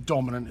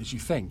dominant as you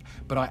think,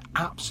 but I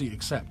absolutely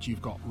accept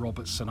you've got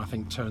Robertson. I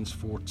think turns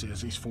 40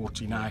 as he's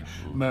 40 now.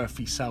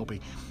 Murphy,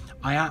 Selby.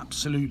 I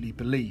absolutely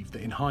believe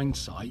that in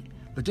hindsight,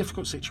 the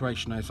difficult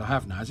situation as I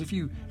have now is if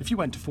you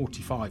went to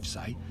 45,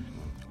 say.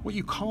 What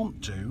you can't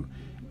do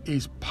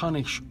is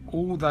punish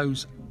all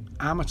those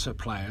amateur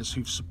players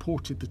who've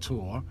supported the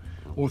tour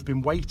or have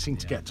been waiting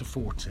to get to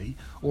 40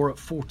 or at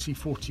 40,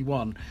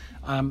 41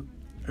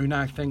 who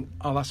now think,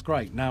 oh, that's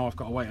great, now I've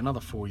got to wait another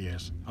 4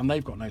 years. And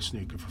they've got no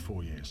snooker for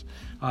 4 years.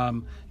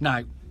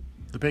 Now,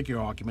 the bigger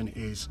argument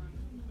is,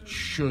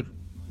 should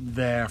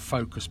their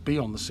focus be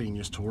on the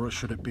seniors tour or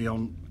should it be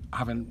on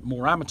having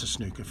more amateur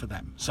snooker for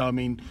them? So, I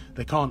mean,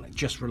 they can't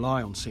just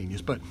rely on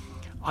seniors. But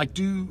I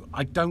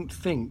don't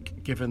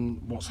think,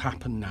 given what's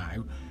happened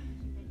now,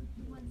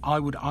 I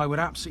would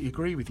absolutely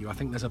agree with you. I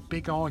think there's a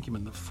big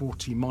argument that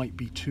 40 might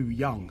be too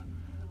young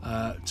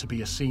to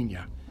be a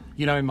senior.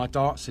 You know, in my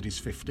darts it is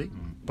 50,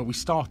 but we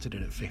started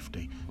it at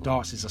 50.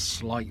 Darts is a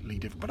slightly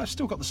different, but I've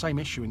still got the same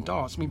issue in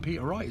darts. I mean,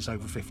 Peter Wright is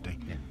over 50.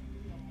 Yeah.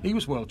 He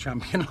was world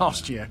champion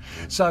last year.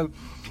 So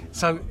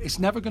it's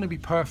never going to be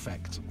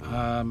perfect.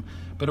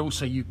 But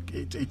also,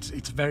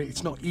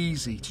 it's not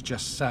easy to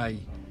just say,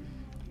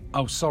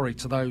 oh, sorry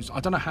to those.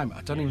 I don't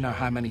even know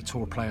how many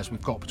tour players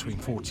we've got between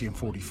 40 and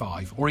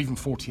 45, or even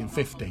 40 and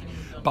 50.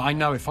 But I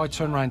know if I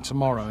turn around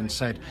tomorrow and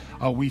said,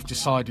 oh, we've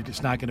decided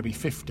it's now going to be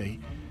 50,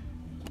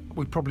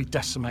 we'd probably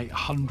decimate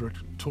 100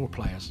 tour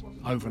players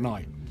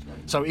overnight.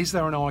 So is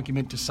there an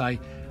argument to say,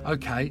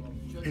 okay,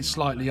 it's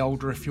slightly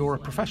older if you're a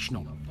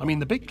professional? I mean,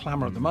 the big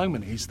clamour at the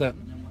moment is that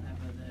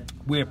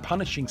we're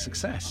punishing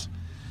success.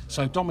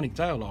 So Dominic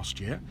Dale last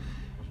year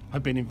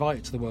had been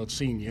invited to the World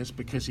Seniors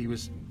because he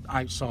was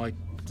outside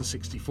the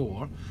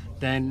 64.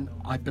 Then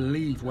I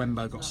believe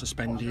Wembo got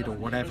suspended or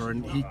whatever,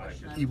 and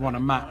he won a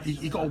match.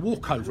 He got a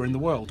walkover in the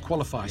World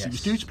qualifiers. Yes. He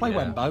was due to play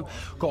Wembo,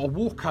 got a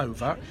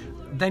walkover.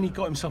 Then he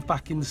got himself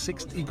back in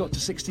the he got to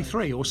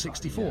 63 or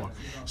 64.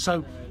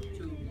 So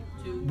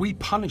we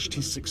punished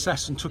his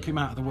success and took him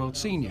out of the World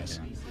Seniors.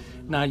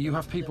 Now you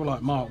have people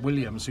like Mark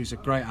Williams, who's a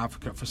great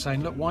advocate for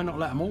saying, look, why not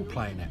let them all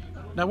play in it?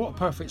 Now what a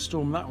perfect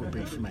storm that would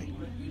be for me.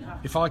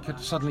 If I could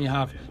suddenly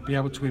be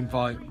able to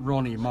invite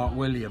Ronnie, Mark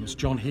Williams,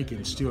 John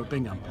Higgins, Stuart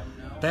Bingham,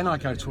 then I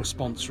go to a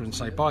sponsor and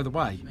say, by the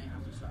way,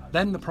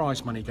 then the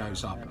prize money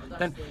goes up.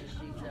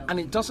 And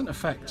it doesn't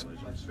affect,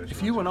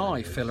 if you and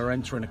I, Phil, are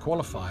entering a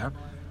qualifier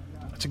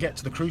to get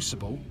to the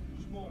Crucible,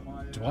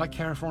 do I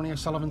care if Ronnie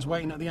O'Sullivan's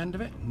waiting at the end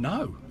of it?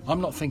 No.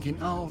 I'm not thinking,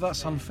 oh,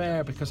 that's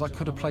unfair because I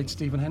could have played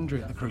Stephen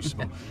Hendry at the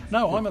Crucible.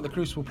 No, I'm at the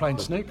Crucible playing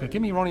snooker.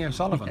 Give me Ronnie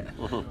O'Sullivan.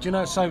 Do you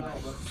know, so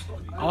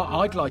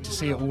I'd like to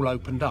see it all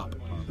opened up.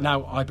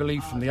 Now, I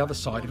believe from the other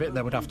side of it,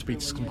 there would have to be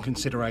some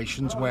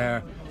considerations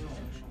where,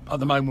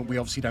 at the moment, we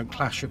obviously don't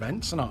clash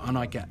events, and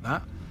I get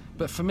that.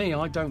 But for me,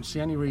 I don't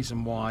see any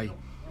reason why,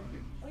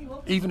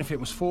 even if it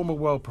was former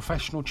world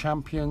professional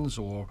champions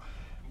or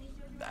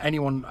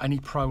any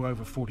pro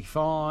over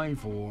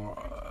 45 or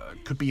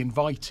could be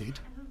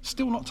invited,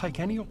 still not take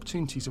any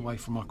opportunities away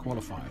from our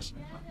qualifiers.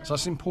 So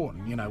that's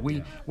important. You know,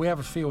 we have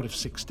a field of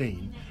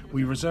 16.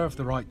 We reserve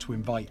the right to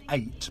invite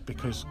 8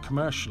 because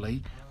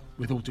commercially,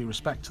 with all due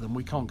respect to them,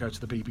 we can't go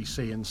to the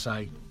BBC and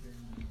say,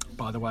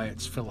 by the way,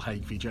 it's Phil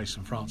Haig v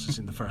Jason Francis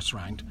in the first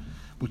round.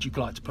 would you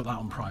like to put that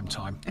on prime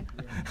time?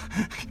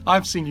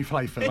 I've seen you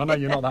play, Phil. I know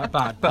you're not that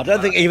bad. But I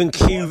don't think even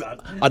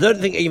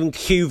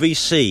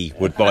QVC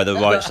would buy the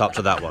rights up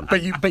to that one.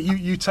 But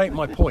you take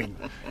my point.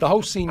 The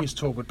whole Seniors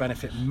Tour would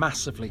benefit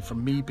massively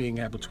from me being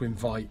able to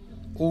invite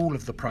all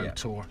of the Pro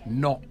Tour,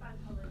 not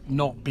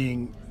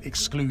being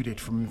excluded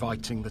from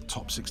inviting the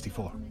top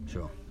 64.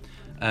 Sure.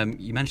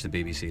 You mentioned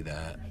the BBC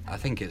there. I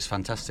think it's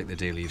fantastic, the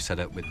deal you've set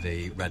up with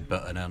the red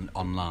button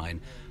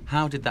online.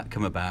 How did that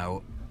come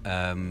about,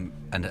 and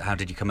how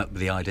did you come up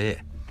with the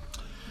idea?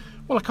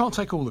 Well, I can't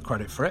take all the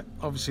credit for it.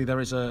 Obviously,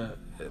 there's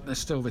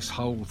still this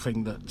whole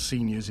thing that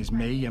Seniors is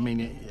me. I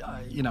mean,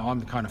 I'm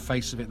the kind of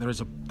face of it. There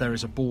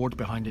is a board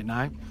behind it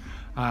now.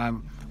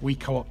 We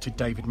co-opted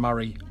David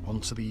Murray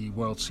onto the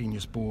World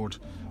Seniors Board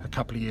a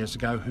couple of years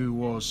ago,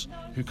 who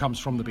comes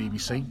from the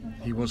BBC.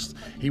 He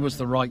was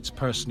the rights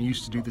person who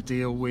used to do the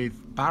deal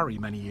with Barry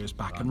many years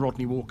back, and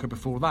Rodney Walker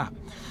before that.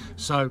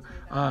 So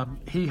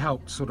he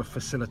helped sort of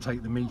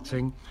facilitate the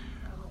meeting.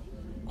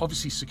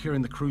 Obviously,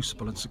 securing the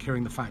Crucible and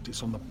securing the fact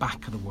it's on the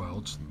back of the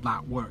Worlds,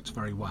 that worked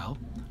very well.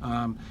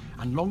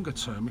 And longer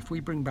term, if we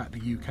bring back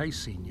the UK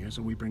Seniors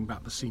or we bring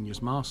back the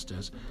Seniors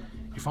Masters,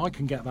 if I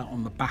can get that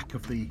on the back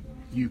of the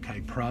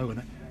UK Pro,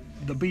 and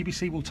the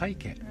BBC will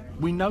take it.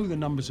 We know the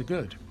numbers are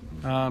good.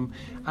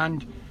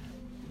 And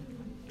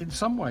in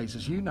some ways,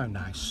 as you know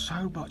now,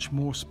 so much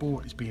more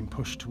sport is being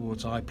pushed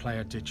towards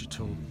iPlayer,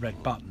 digital,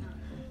 red button.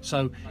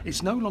 So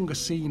it's no longer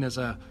seen as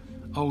you're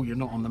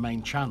not on the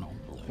main channel.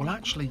 Well,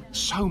 actually,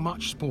 so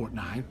much sport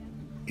now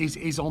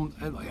is on,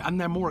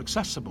 and they're more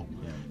accessible.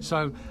 Yeah.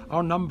 So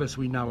our numbers,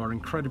 we know, are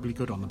incredibly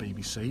good on the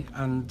BBC,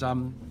 and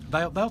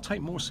they'll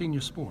take more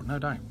senior sport, no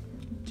doubt.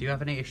 Do you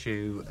have any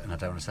issue, and I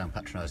don't want to sound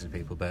patronising to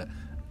people, but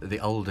the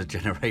older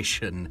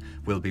generation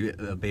will be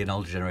an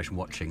older generation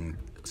watching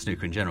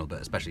snooker in general,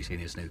 but especially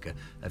senior snooker.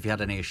 Have you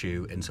had any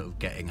issue in sort of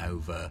getting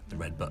over the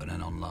red button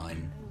and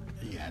online?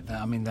 Yeah,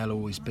 there'll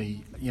always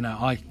be.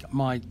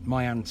 My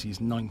auntie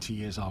is 90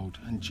 years old,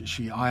 and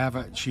she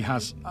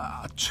has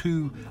a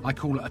two. I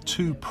call it a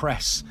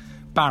two-press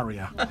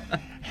barrier.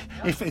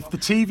 If the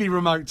TV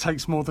remote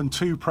takes more than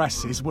two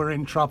presses, we're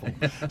in trouble.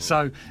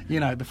 So,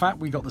 the fact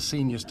we got the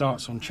seniors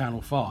darts on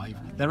Channel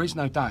 5, there is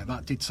no doubt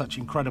that did such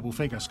incredible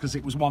figures because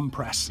it was one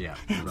press. Yeah,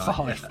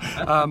 right.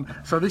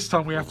 5. So this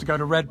time we have to go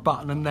to red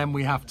button, and then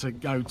we have to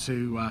go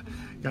to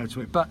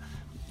it. But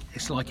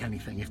it's like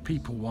anything. If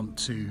people want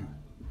to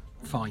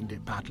find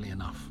it badly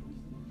enough,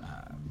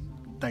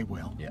 they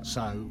will. Yeah.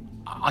 So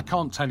I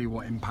can't tell you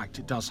what impact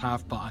it does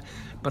have, but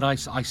I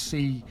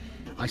see,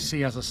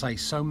 as I say,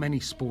 so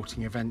many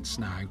sporting events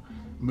now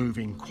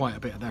moving quite a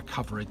bit of their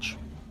coverage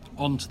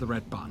onto the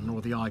red button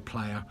or the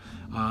iPlayer.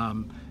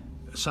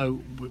 So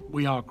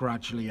we are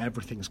gradually,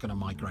 everything's going to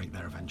migrate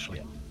there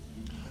eventually.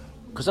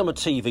 Because I'm a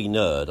TV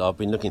nerd, I've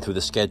been looking through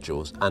the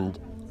schedules, and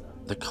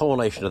the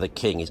Coronation of the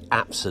King is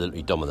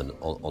absolutely dominant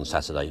on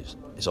Saturdays.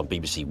 It's on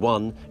BBC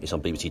One, it's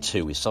on BBC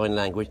Two with sign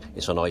language,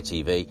 it's on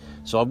ITV.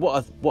 So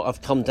what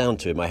I've come down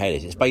to in my head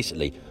is it's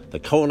basically the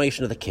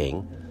Coronation of the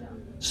King,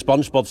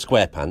 SpongeBob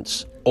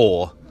SquarePants,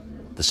 or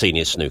the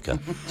Senior Snooker.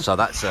 So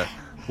that's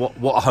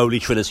what a holy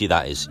trinity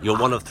that is. You're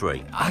one of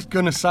three. I was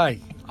going to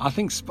say, I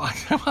think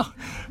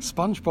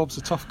SpongeBob's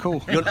a tough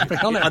call. You're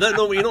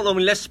not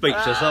normally less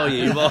speechless, are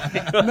you? No,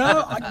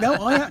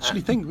 I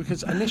actually think,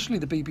 because initially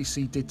the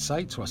BBC did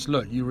say to us,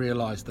 look, you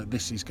realise that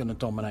this is going to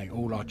dominate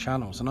all our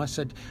channels. And I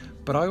said,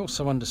 but I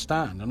also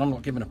understand, and I'm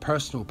not giving a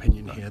personal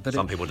opinion here, that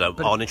some people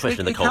aren't interested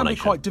in the coronation. It can be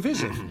quite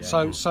divisive.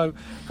 So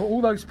for all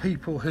those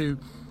people who,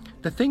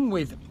 the thing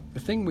with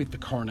the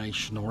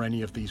coronation or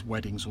any of these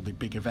weddings or the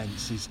big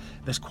events is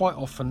there's quite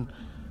often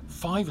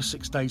 5 or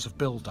 6 days of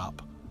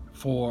build-up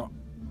for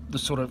the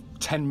sort of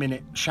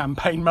 10-minute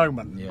champagne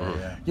moment.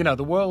 Yeah.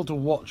 The world will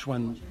watch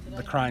when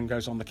the crown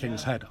goes on the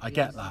king's head. I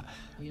get that.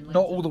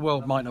 Not all the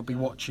world might not be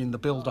watching the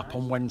build-up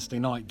on Wednesday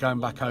night, going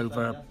back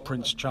over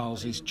Prince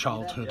Charles's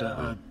childhood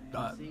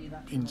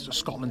in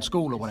Scotland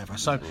School or whatever.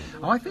 So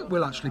I think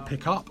we'll actually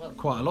pick up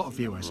quite a lot of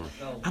viewers.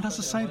 And as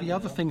I say, the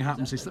other thing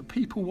happens is that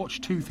people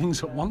watch 2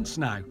 things at once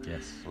now.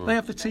 Yes. They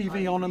have the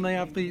TV on and they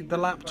have the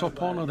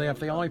laptop on, or they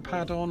have the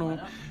iPad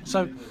on.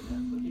 So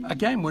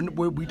again,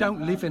 we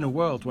don't live in a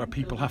world where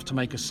people have to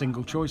make a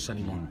single choice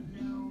anymore.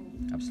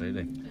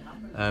 Absolutely.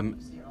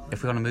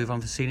 If we want to move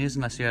on to seniors,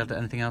 unless you had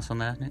anything else on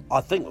there, Nick?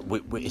 I think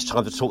it's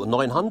time to talk the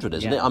 900,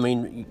 isn't it? I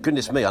mean,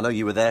 goodness me, I know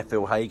you were there,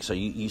 Phil Haig, so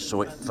you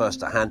saw it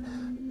first at hand.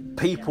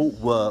 People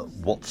were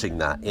watching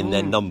that in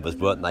their numbers,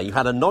 weren't they? You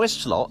had a nice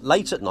slot,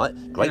 late at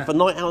night, great for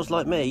night owls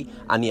like me,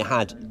 and you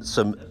had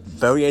some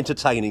very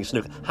entertaining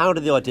snooker. How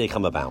did the idea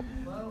come about?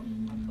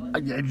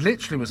 It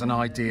literally was an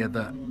idea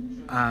that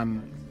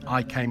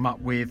I came up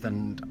with,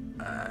 and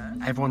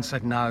everyone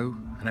said no,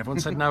 and everyone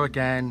said no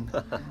again,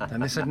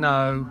 and they said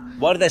no.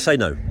 Why did they say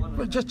no?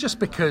 Well, just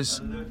because,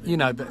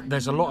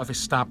 there's a lot of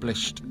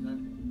established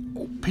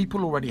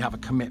people already have a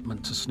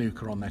commitment to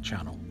snooker on their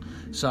channel.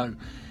 So,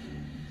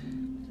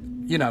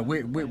 you know,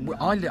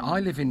 I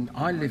live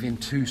in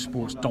two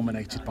sports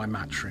dominated by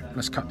matchroom.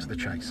 Let's cut to the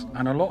chase.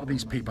 And a lot of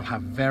these people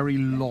have very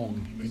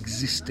long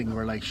existing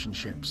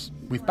relationships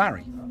with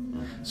Barry.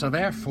 So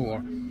therefore,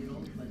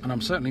 and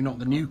I'm certainly not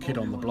the new kid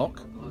on the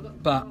block,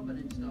 but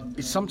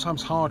it's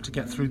sometimes hard to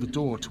get through the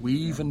door to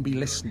even be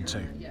listened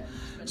to.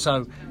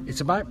 So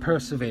it's about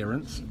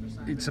perseverance.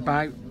 It's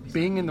about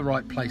being in the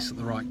right place at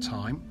the right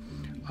time.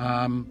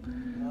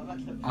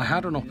 I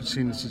had an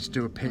opportunity to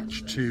do a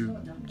pitch to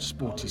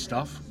Sporty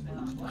Stuff.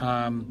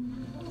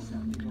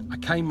 I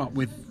came up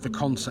with the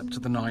concept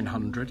of the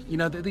 900. You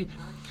know,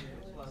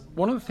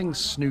 one of the things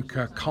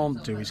snooker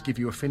can't do is give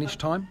you a finish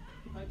time.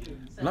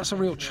 And that's a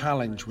real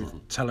challenge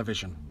with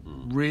television.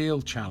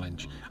 Real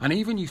challenge. And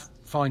even you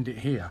find it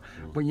here,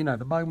 when, you know,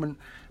 the moment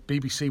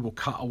BBC will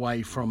cut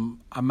away from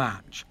a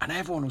match and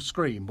everyone will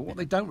scream, but what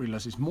they don't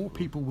realise is more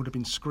people would have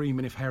been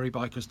screaming if Hairy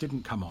Bikers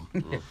didn't come on.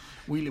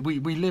 We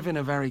live in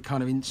a very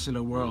kind of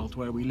insular world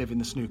where we live in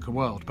the snooker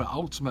world, but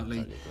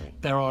ultimately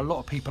there are a lot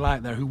of people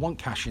out there who want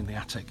cash in the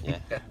attic,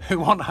 who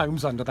want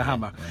homes under the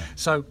hammer.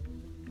 So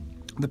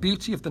the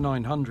beauty of the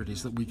 900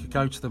 is that we could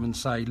go to them and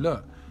say,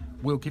 look,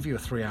 we'll give you a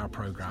 3-hour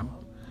programme.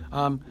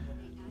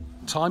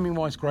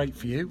 Timing-wise, great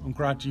for you. I'm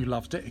glad you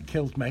loved it. It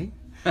killed me.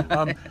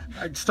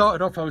 It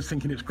started off, I was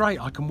thinking it's great.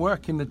 I can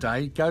work in the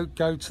day, go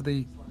to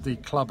the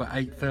club at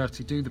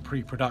 8:30, do the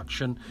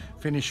pre-production,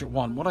 finish at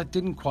 1. What I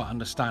didn't quite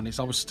understand is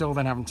I was still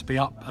then having to be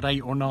up at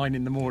 8 or 9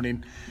 in the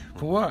morning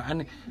for work.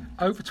 And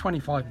over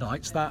 25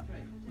 nights, that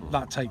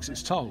takes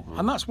its toll.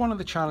 And that's one of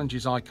the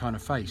challenges I kind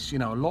of face. You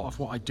know, a lot of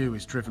what I do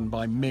is driven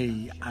by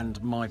me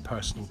and my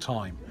personal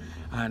time.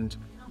 And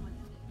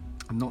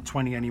I'm not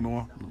 20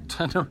 anymore,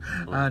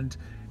 and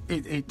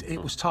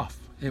it was tough.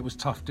 It was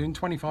tough. Doing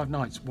 25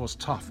 nights was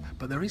tough,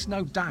 but there is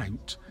no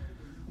doubt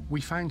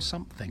we found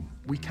something.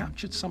 We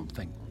captured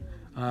something.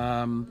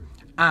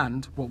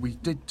 And what we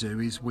did do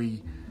is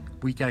we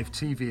gave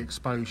TV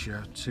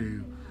exposure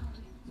to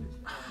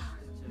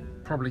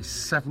probably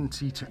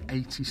 70 to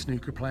 80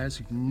 snooker players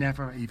who've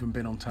never even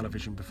been on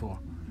television before.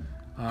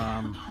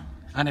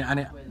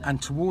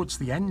 And towards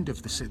the end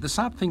of the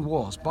sad thing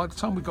was, by the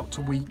time we got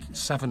to week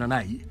 7 and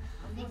 8,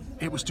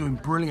 it was doing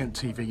brilliant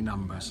TV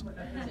numbers.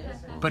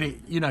 But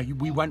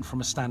we went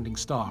from a standing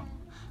start.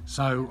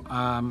 So,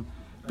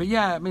 but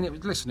yeah, I mean,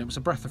 it was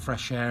a breath of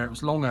fresh air. It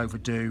was long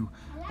overdue.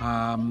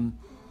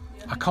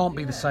 I can't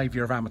be the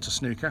saviour of amateur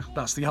snooker.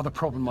 That's the other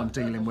problem I'm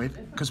dealing with,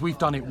 because we've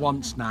done it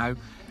once now.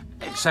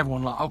 It's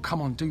everyone like, oh,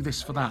 come on, do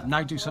this for that.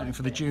 Now do something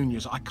for the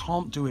juniors. I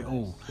can't do it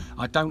all.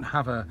 I don't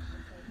have a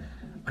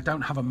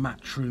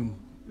matchroom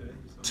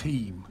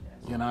team.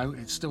 You know,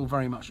 it's still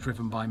very much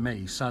driven by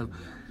me. So,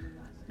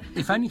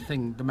 if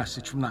anything, the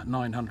message from that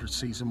 900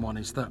 season 1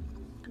 is that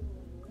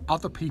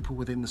other people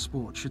within the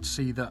sport should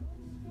see that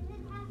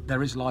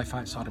there is life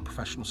outside of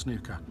professional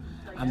snooker,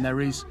 and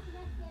there's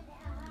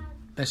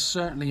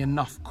certainly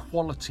enough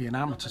quality in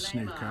amateur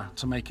snooker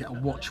to make it a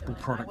watchable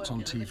product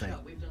on TV.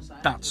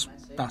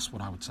 That's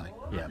what I would say.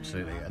 Yeah,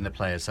 absolutely. And the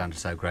players sounded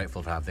so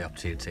grateful to have the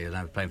opportunity, and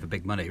they were playing for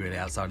big money really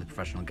outside of the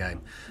professional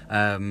game.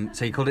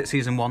 So you called it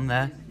season 1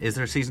 there. Is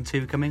there a season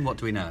 2 coming? What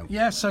do we know?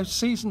 Yeah, so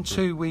season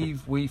 2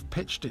 we've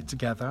pitched it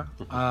together.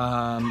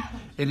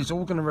 It is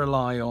all going to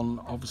rely on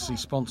obviously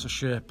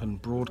sponsorship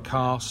and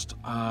broadcast.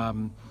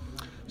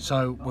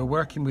 So we're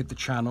working with the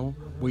channel.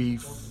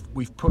 We've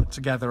put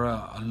together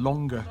a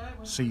longer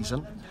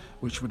season,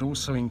 which would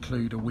also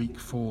include a week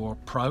for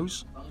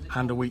pros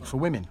and a week for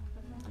women.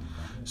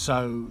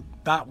 So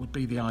that would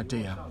be the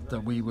idea,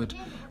 that we would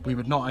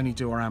not only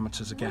do our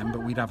amateurs again,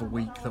 but we'd have a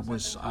week that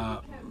was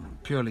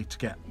purely to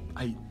get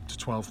 8 to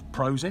 12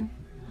 pros in,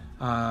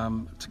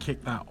 to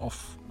kick that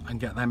off and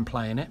get them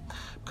playing it.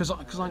 Because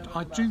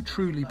I do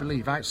truly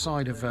believe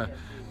outside of that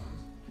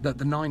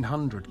the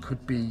 900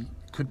 could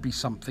be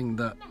something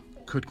that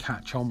could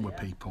catch on with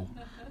people,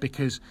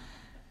 because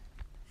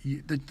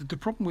the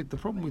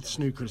problem with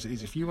snooker is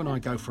if you and I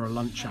go for a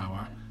lunch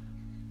hour,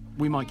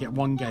 we might get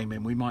one game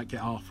in, we might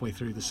get halfway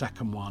through the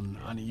second one,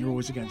 and you're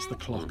always against the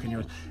clock.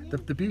 And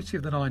the beauty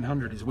of the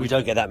 900 is we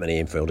don't get that many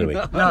in, Phil, do we?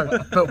 No,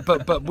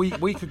 but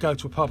we could go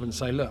to a pub and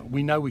say, look,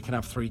 we know we can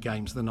have 3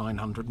 games of the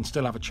 900 and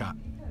still have a chat.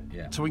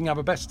 Yeah. So we can have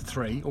a best of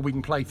 3, or we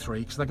can play 3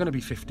 because they're going to be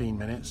 15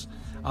 minutes.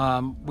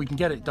 We can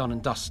get it done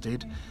and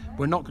dusted.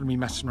 We're not going to be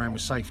messing around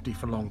with safety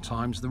for long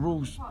times. The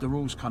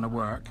rules kind of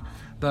work.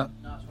 But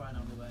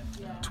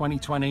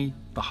 2020,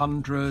 the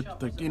 100,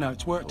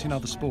 it's worked in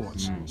other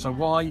sports. So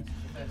why?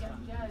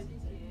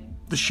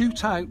 The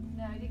shootout,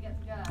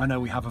 I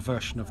know we have a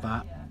version of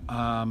that,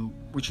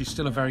 which is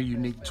still a very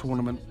unique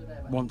tournament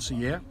once a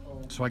year,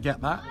 so I get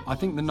that. I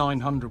think the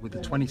 900 with the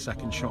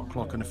 20-second shot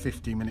clock and a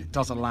 15-minute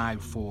does allow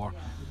for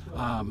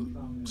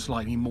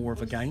slightly more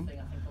of a game.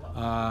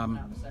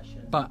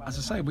 But as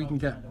I say, we can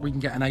get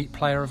an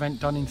 8-player event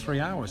done in 3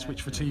 hours,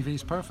 which for TV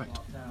is perfect.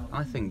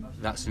 I think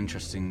that's an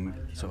interesting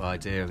sort of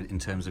idea in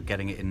terms of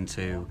getting it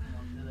into,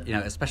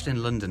 especially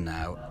in London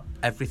now.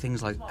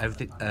 everything's like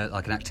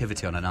like an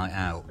activity on a night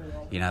out.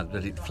 You know,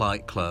 the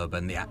flight club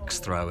and the axe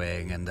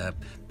throwing and the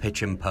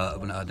pitch and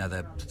putt and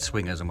the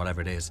swingers and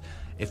whatever it is.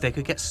 If they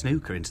could get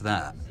snooker into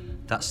that,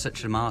 that's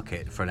such a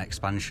market for an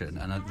expansion,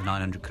 and the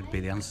 900 could be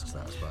the answer to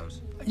that, I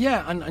suppose.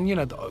 Yeah, and you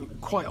know,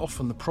 quite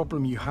often the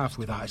problem you have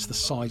with that is the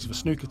size of a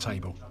snooker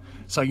table.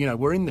 So, you know,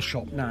 we're in the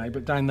shop now,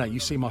 but down there you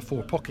see my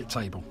 4-pocket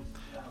table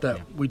that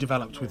we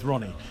developed with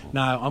Ronnie.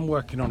 Now, I'm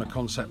working on a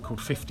concept called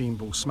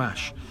 15-ball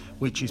smash,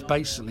 which is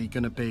basically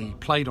going to be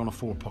played on a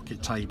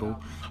 4-pocket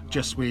table,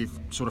 just with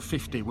sort of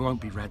 50, it won't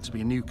be red, it'll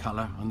be a new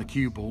colour, and the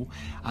cue ball.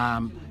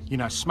 You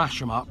know, smash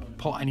them up,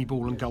 pot any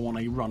ball and go on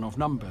a run of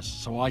numbers.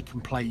 So I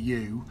can play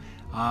you,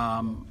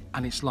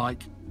 and it's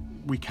like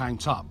we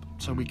count up.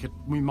 So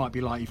we might be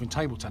like even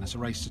table tennis, a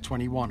race to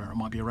 21, or it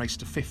might be a race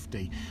to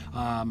 50.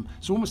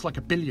 It's almost like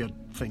a billiard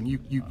thing.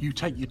 You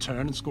take your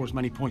turn and score as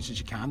many points as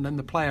you can. Then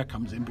the player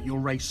comes in, but you're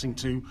racing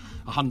to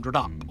 100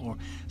 up.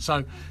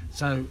 So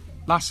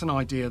that's an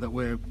idea that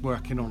we're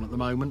working on at the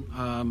moment.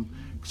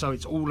 So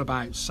it's all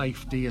about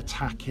safety,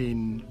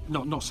 attacking,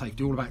 not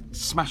safety, all about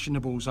smashing the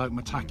balls open,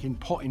 attacking,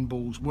 potting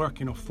balls,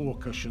 working off 4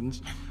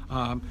 cushions.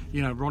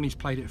 You know, Ronnie's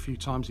played it a few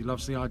times. He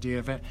loves the idea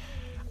of it.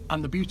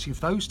 And the beauty of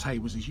those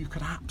tables is you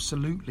could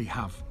absolutely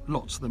have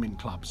lots of them in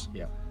clubs.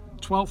 Yeah.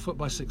 12-foot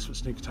by 6-foot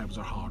snooker tables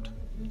are hard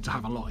to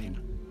have a lot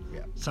in.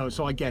 Yeah. So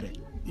I get it.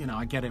 You know,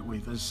 I get it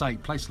with, as I say,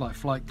 places like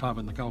Flight Club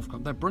and the Golf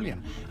Club, they're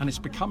brilliant. And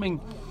it's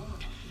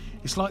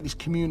like this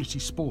community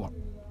sport.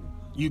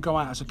 You go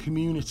out as a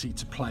community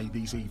to play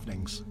these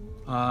evenings,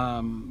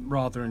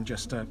 rather than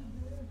just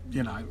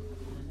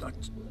like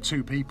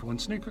 2 people. And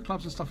snooker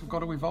clubs and stuff have got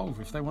to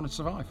evolve if they want to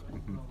survive.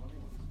 Mm-hmm.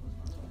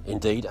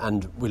 Indeed,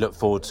 and we look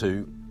forward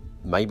to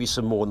maybe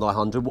some more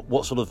 900.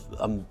 What sort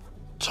of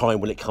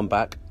time will it come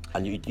back?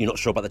 And you're not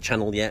sure about the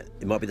channel yet?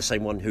 It might be the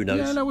same one. Who knows?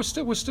 Yeah, no,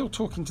 we're still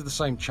talking to the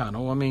same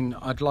channel. I mean,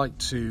 I'd like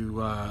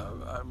to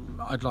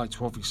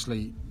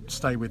obviously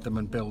stay with them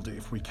and build it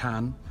if we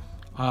can.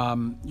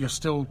 You're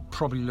still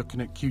probably looking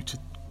at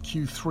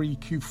Q3,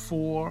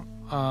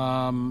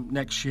 Q4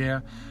 next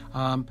year.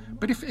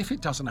 But if it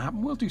doesn't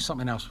happen, we'll do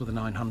something else with the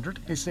 900.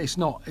 It's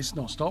not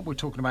stopped. We're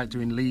talking about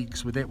doing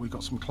leagues with it. We've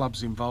got some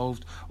clubs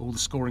involved. All the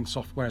scoring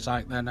software's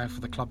out there now for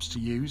the clubs to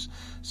use.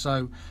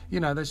 So, you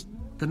know,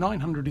 the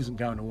 900 isn't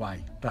going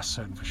away. That's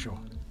certain for sure.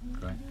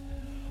 Great.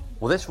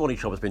 Well, this Ronnie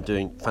shop has been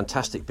doing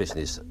fantastic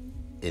business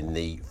in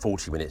the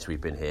 40 minutes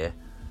we've been here.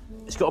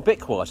 It's got a bit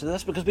quieter, and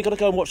that's because we've got to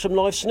go and watch some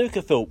live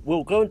snooker, Phil.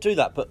 We'll go and do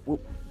that, but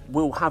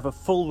we'll have a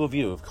full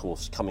review, of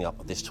course, coming up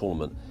of this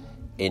tournament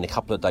in a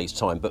couple of days'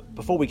 time. But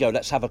before we go,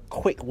 let's have a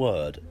quick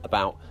word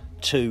about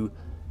 2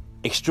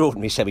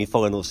 extraordinary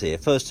semi-finals here.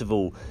 First of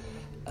all,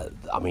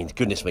 I mean,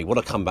 goodness me, what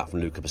a comeback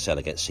from Luca Purcell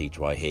against C.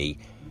 Dry-He.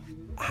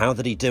 How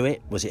did he do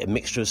it? Was it a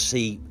mixture of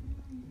C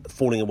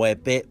falling away a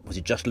bit? Was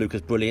it just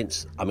Luca's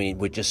brilliance? I mean,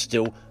 we're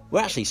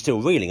actually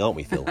still reeling, aren't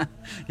we, Phil?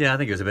 Yeah, I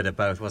think it was a bit of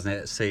both, wasn't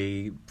it?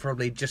 C,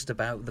 probably just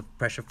about the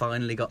pressure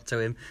finally got to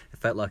him. It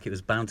felt like it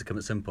was bound to come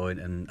at some point,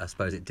 and I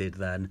suppose it did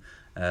then.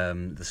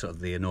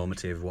 The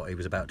enormity of what he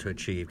was about to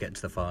achieve, getting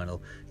to the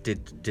final,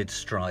 did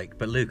strike.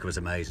 But Luca was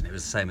amazing. It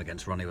was the same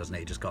against Ronnie, wasn't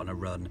he? He just got on a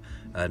run,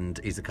 and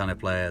he's the kind of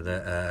player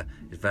that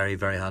is very,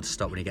 very hard to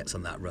stop when he gets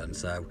on that run.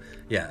 So,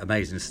 yeah,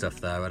 amazing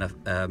stuff, though.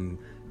 And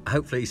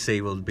hopefully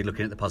C will be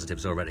looking at the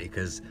positives already,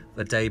 because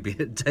the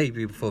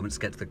debut performance to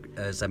get to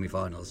the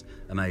semi-finals,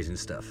 amazing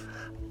stuff.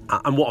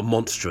 And what a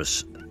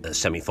monstrous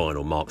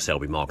semi-final Mark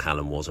Selby, Mark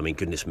Allen was. I mean,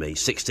 goodness me,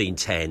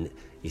 16-10.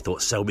 You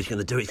thought Selby's going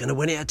to do it. He's going to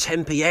win it at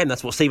 10 p.m.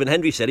 That's what Stephen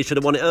Hendry said. He should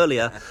have won it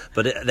earlier.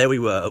 But there we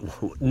were,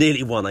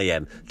 nearly 1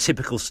 a.m.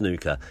 Typical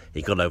snooker.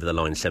 He got over the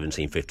line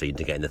 17-15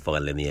 to get in the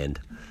final in the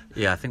end.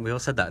 Yeah, I think we all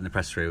said that in the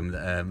press room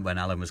when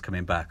Alan was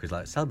coming back. It was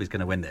like, Selby's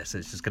going to win this.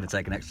 It's just going to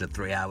take an extra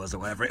 3 hours or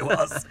whatever it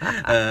was.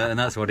 And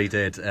that's what he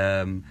did.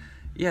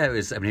 Yeah, it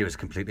was. I mean, it was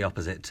completely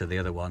opposite to the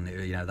other one.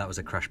 That was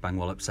a crash bang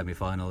wallop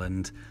semi-final,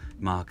 and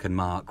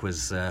Mark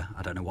was. I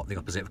don't know what the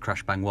opposite of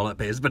crash bang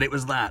wallop is, but it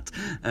was that.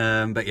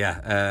 But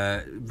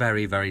yeah,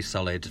 very, very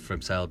solid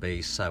from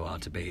Selby. So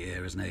hard to beat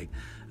here, isn't he?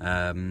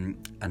 And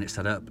it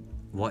set up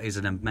what is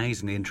an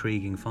amazingly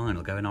intriguing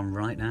final going on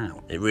right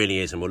now. It really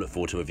is, and we'll look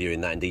forward to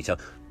reviewing that in detail.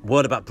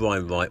 Word about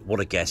Brian Wright. What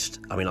a guest!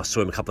 I mean, I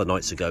saw him a couple of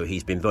nights ago.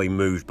 He's been very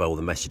moved by all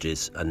the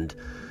messages, and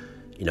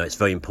it's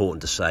very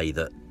important to say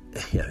that.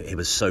 He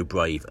was so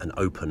brave and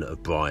open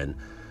of Brian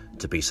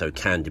to be so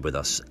candid with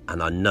us,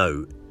 and I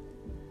know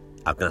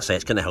I'm going to say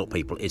it's going to help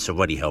people. It's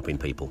already helping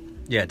people.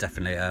 Yeah,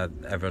 definitely. A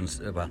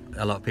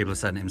lot of people have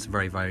sent him some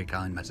very, very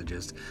kind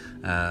messages,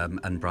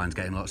 and Brian's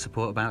getting a lot of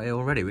support about it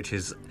already, which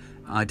is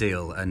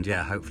ideal. And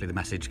yeah, hopefully the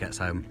message gets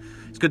home.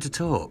 It's good to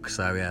talk.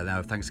 So yeah,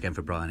 no, thanks again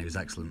for Brian. He was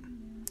excellent.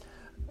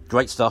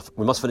 Great stuff.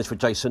 We must finish with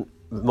Jason.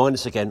 Remind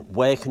us again,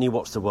 where can you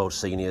watch the World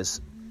Seniors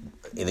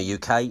in the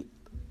UK?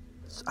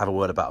 Have a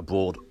word about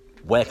abroad.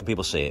 Where can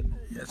people see it?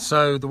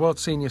 So the World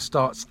Senior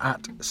starts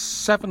at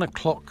 7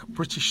 o'clock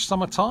British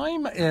summer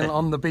time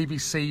on the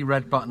BBC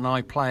Red Button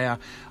iPlayer.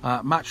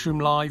 Matchroom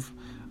Live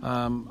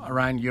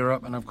around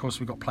Europe, and of course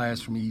we've got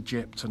players from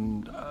Egypt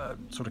and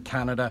sort of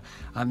Canada,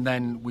 and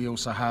then we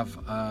also have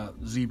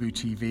Zebu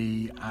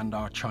TV and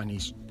our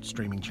Chinese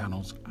streaming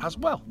channels as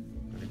well.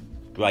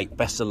 Great,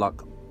 best of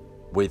luck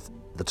with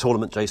the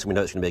tournament, Jason. We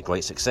know it's going to be a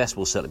great success.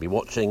 We'll certainly be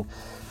watching,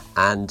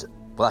 and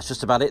well, that's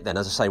just about it then.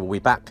 As I say, we'll be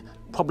back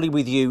probably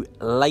with you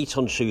late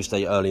on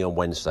Tuesday, early on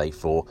Wednesday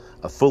for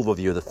a full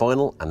review of the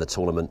final and the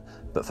tournament.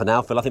 But for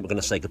now, Phil, I think we're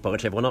going to say goodbye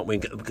to everyone, aren't we?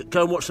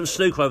 Go and watch some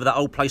snooker over that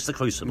old place, the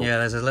Crucible. Yeah,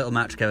 there's a little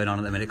match going on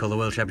at the minute called the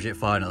World Championship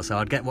Final, so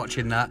I'd get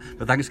watching that.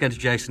 But thanks again to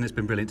Jason, it's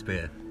been brilliant to be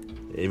here.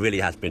 It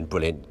really has been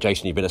brilliant.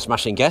 Jason, you've been a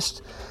smashing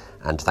guest,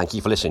 and thank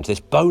you for listening to this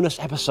bonus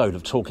episode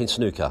of Talking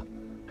Snooker.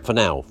 For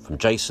now, from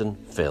Jason,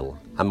 Phil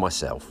and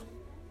myself,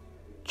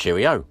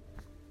 cheerio.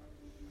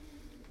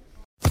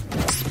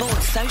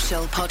 Sports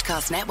Social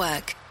Podcast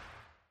Network.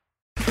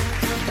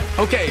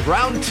 Okay,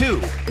 round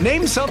 2.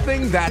 Name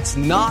something that's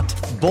not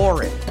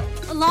boring.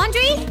 A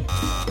laundry?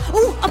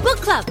 Ooh, a book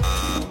club.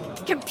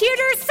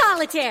 Computer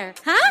solitaire,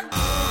 huh?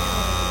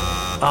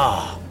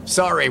 Ah, oh,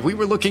 sorry, we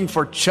were looking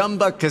for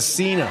Chumba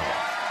Casino.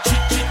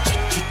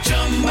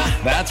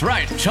 That's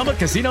right,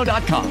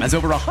 ChumbaCasino.com has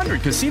over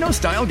 100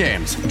 casino-style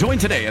games. Join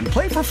today and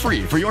play for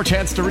free for your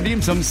chance to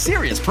redeem some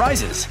serious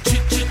prizes.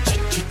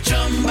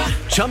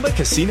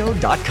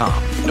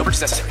 ChumbaCasino.com. No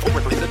purchase necessary. Void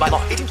where prohibited by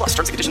law. 18+ terms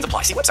and conditions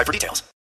apply. See website for details.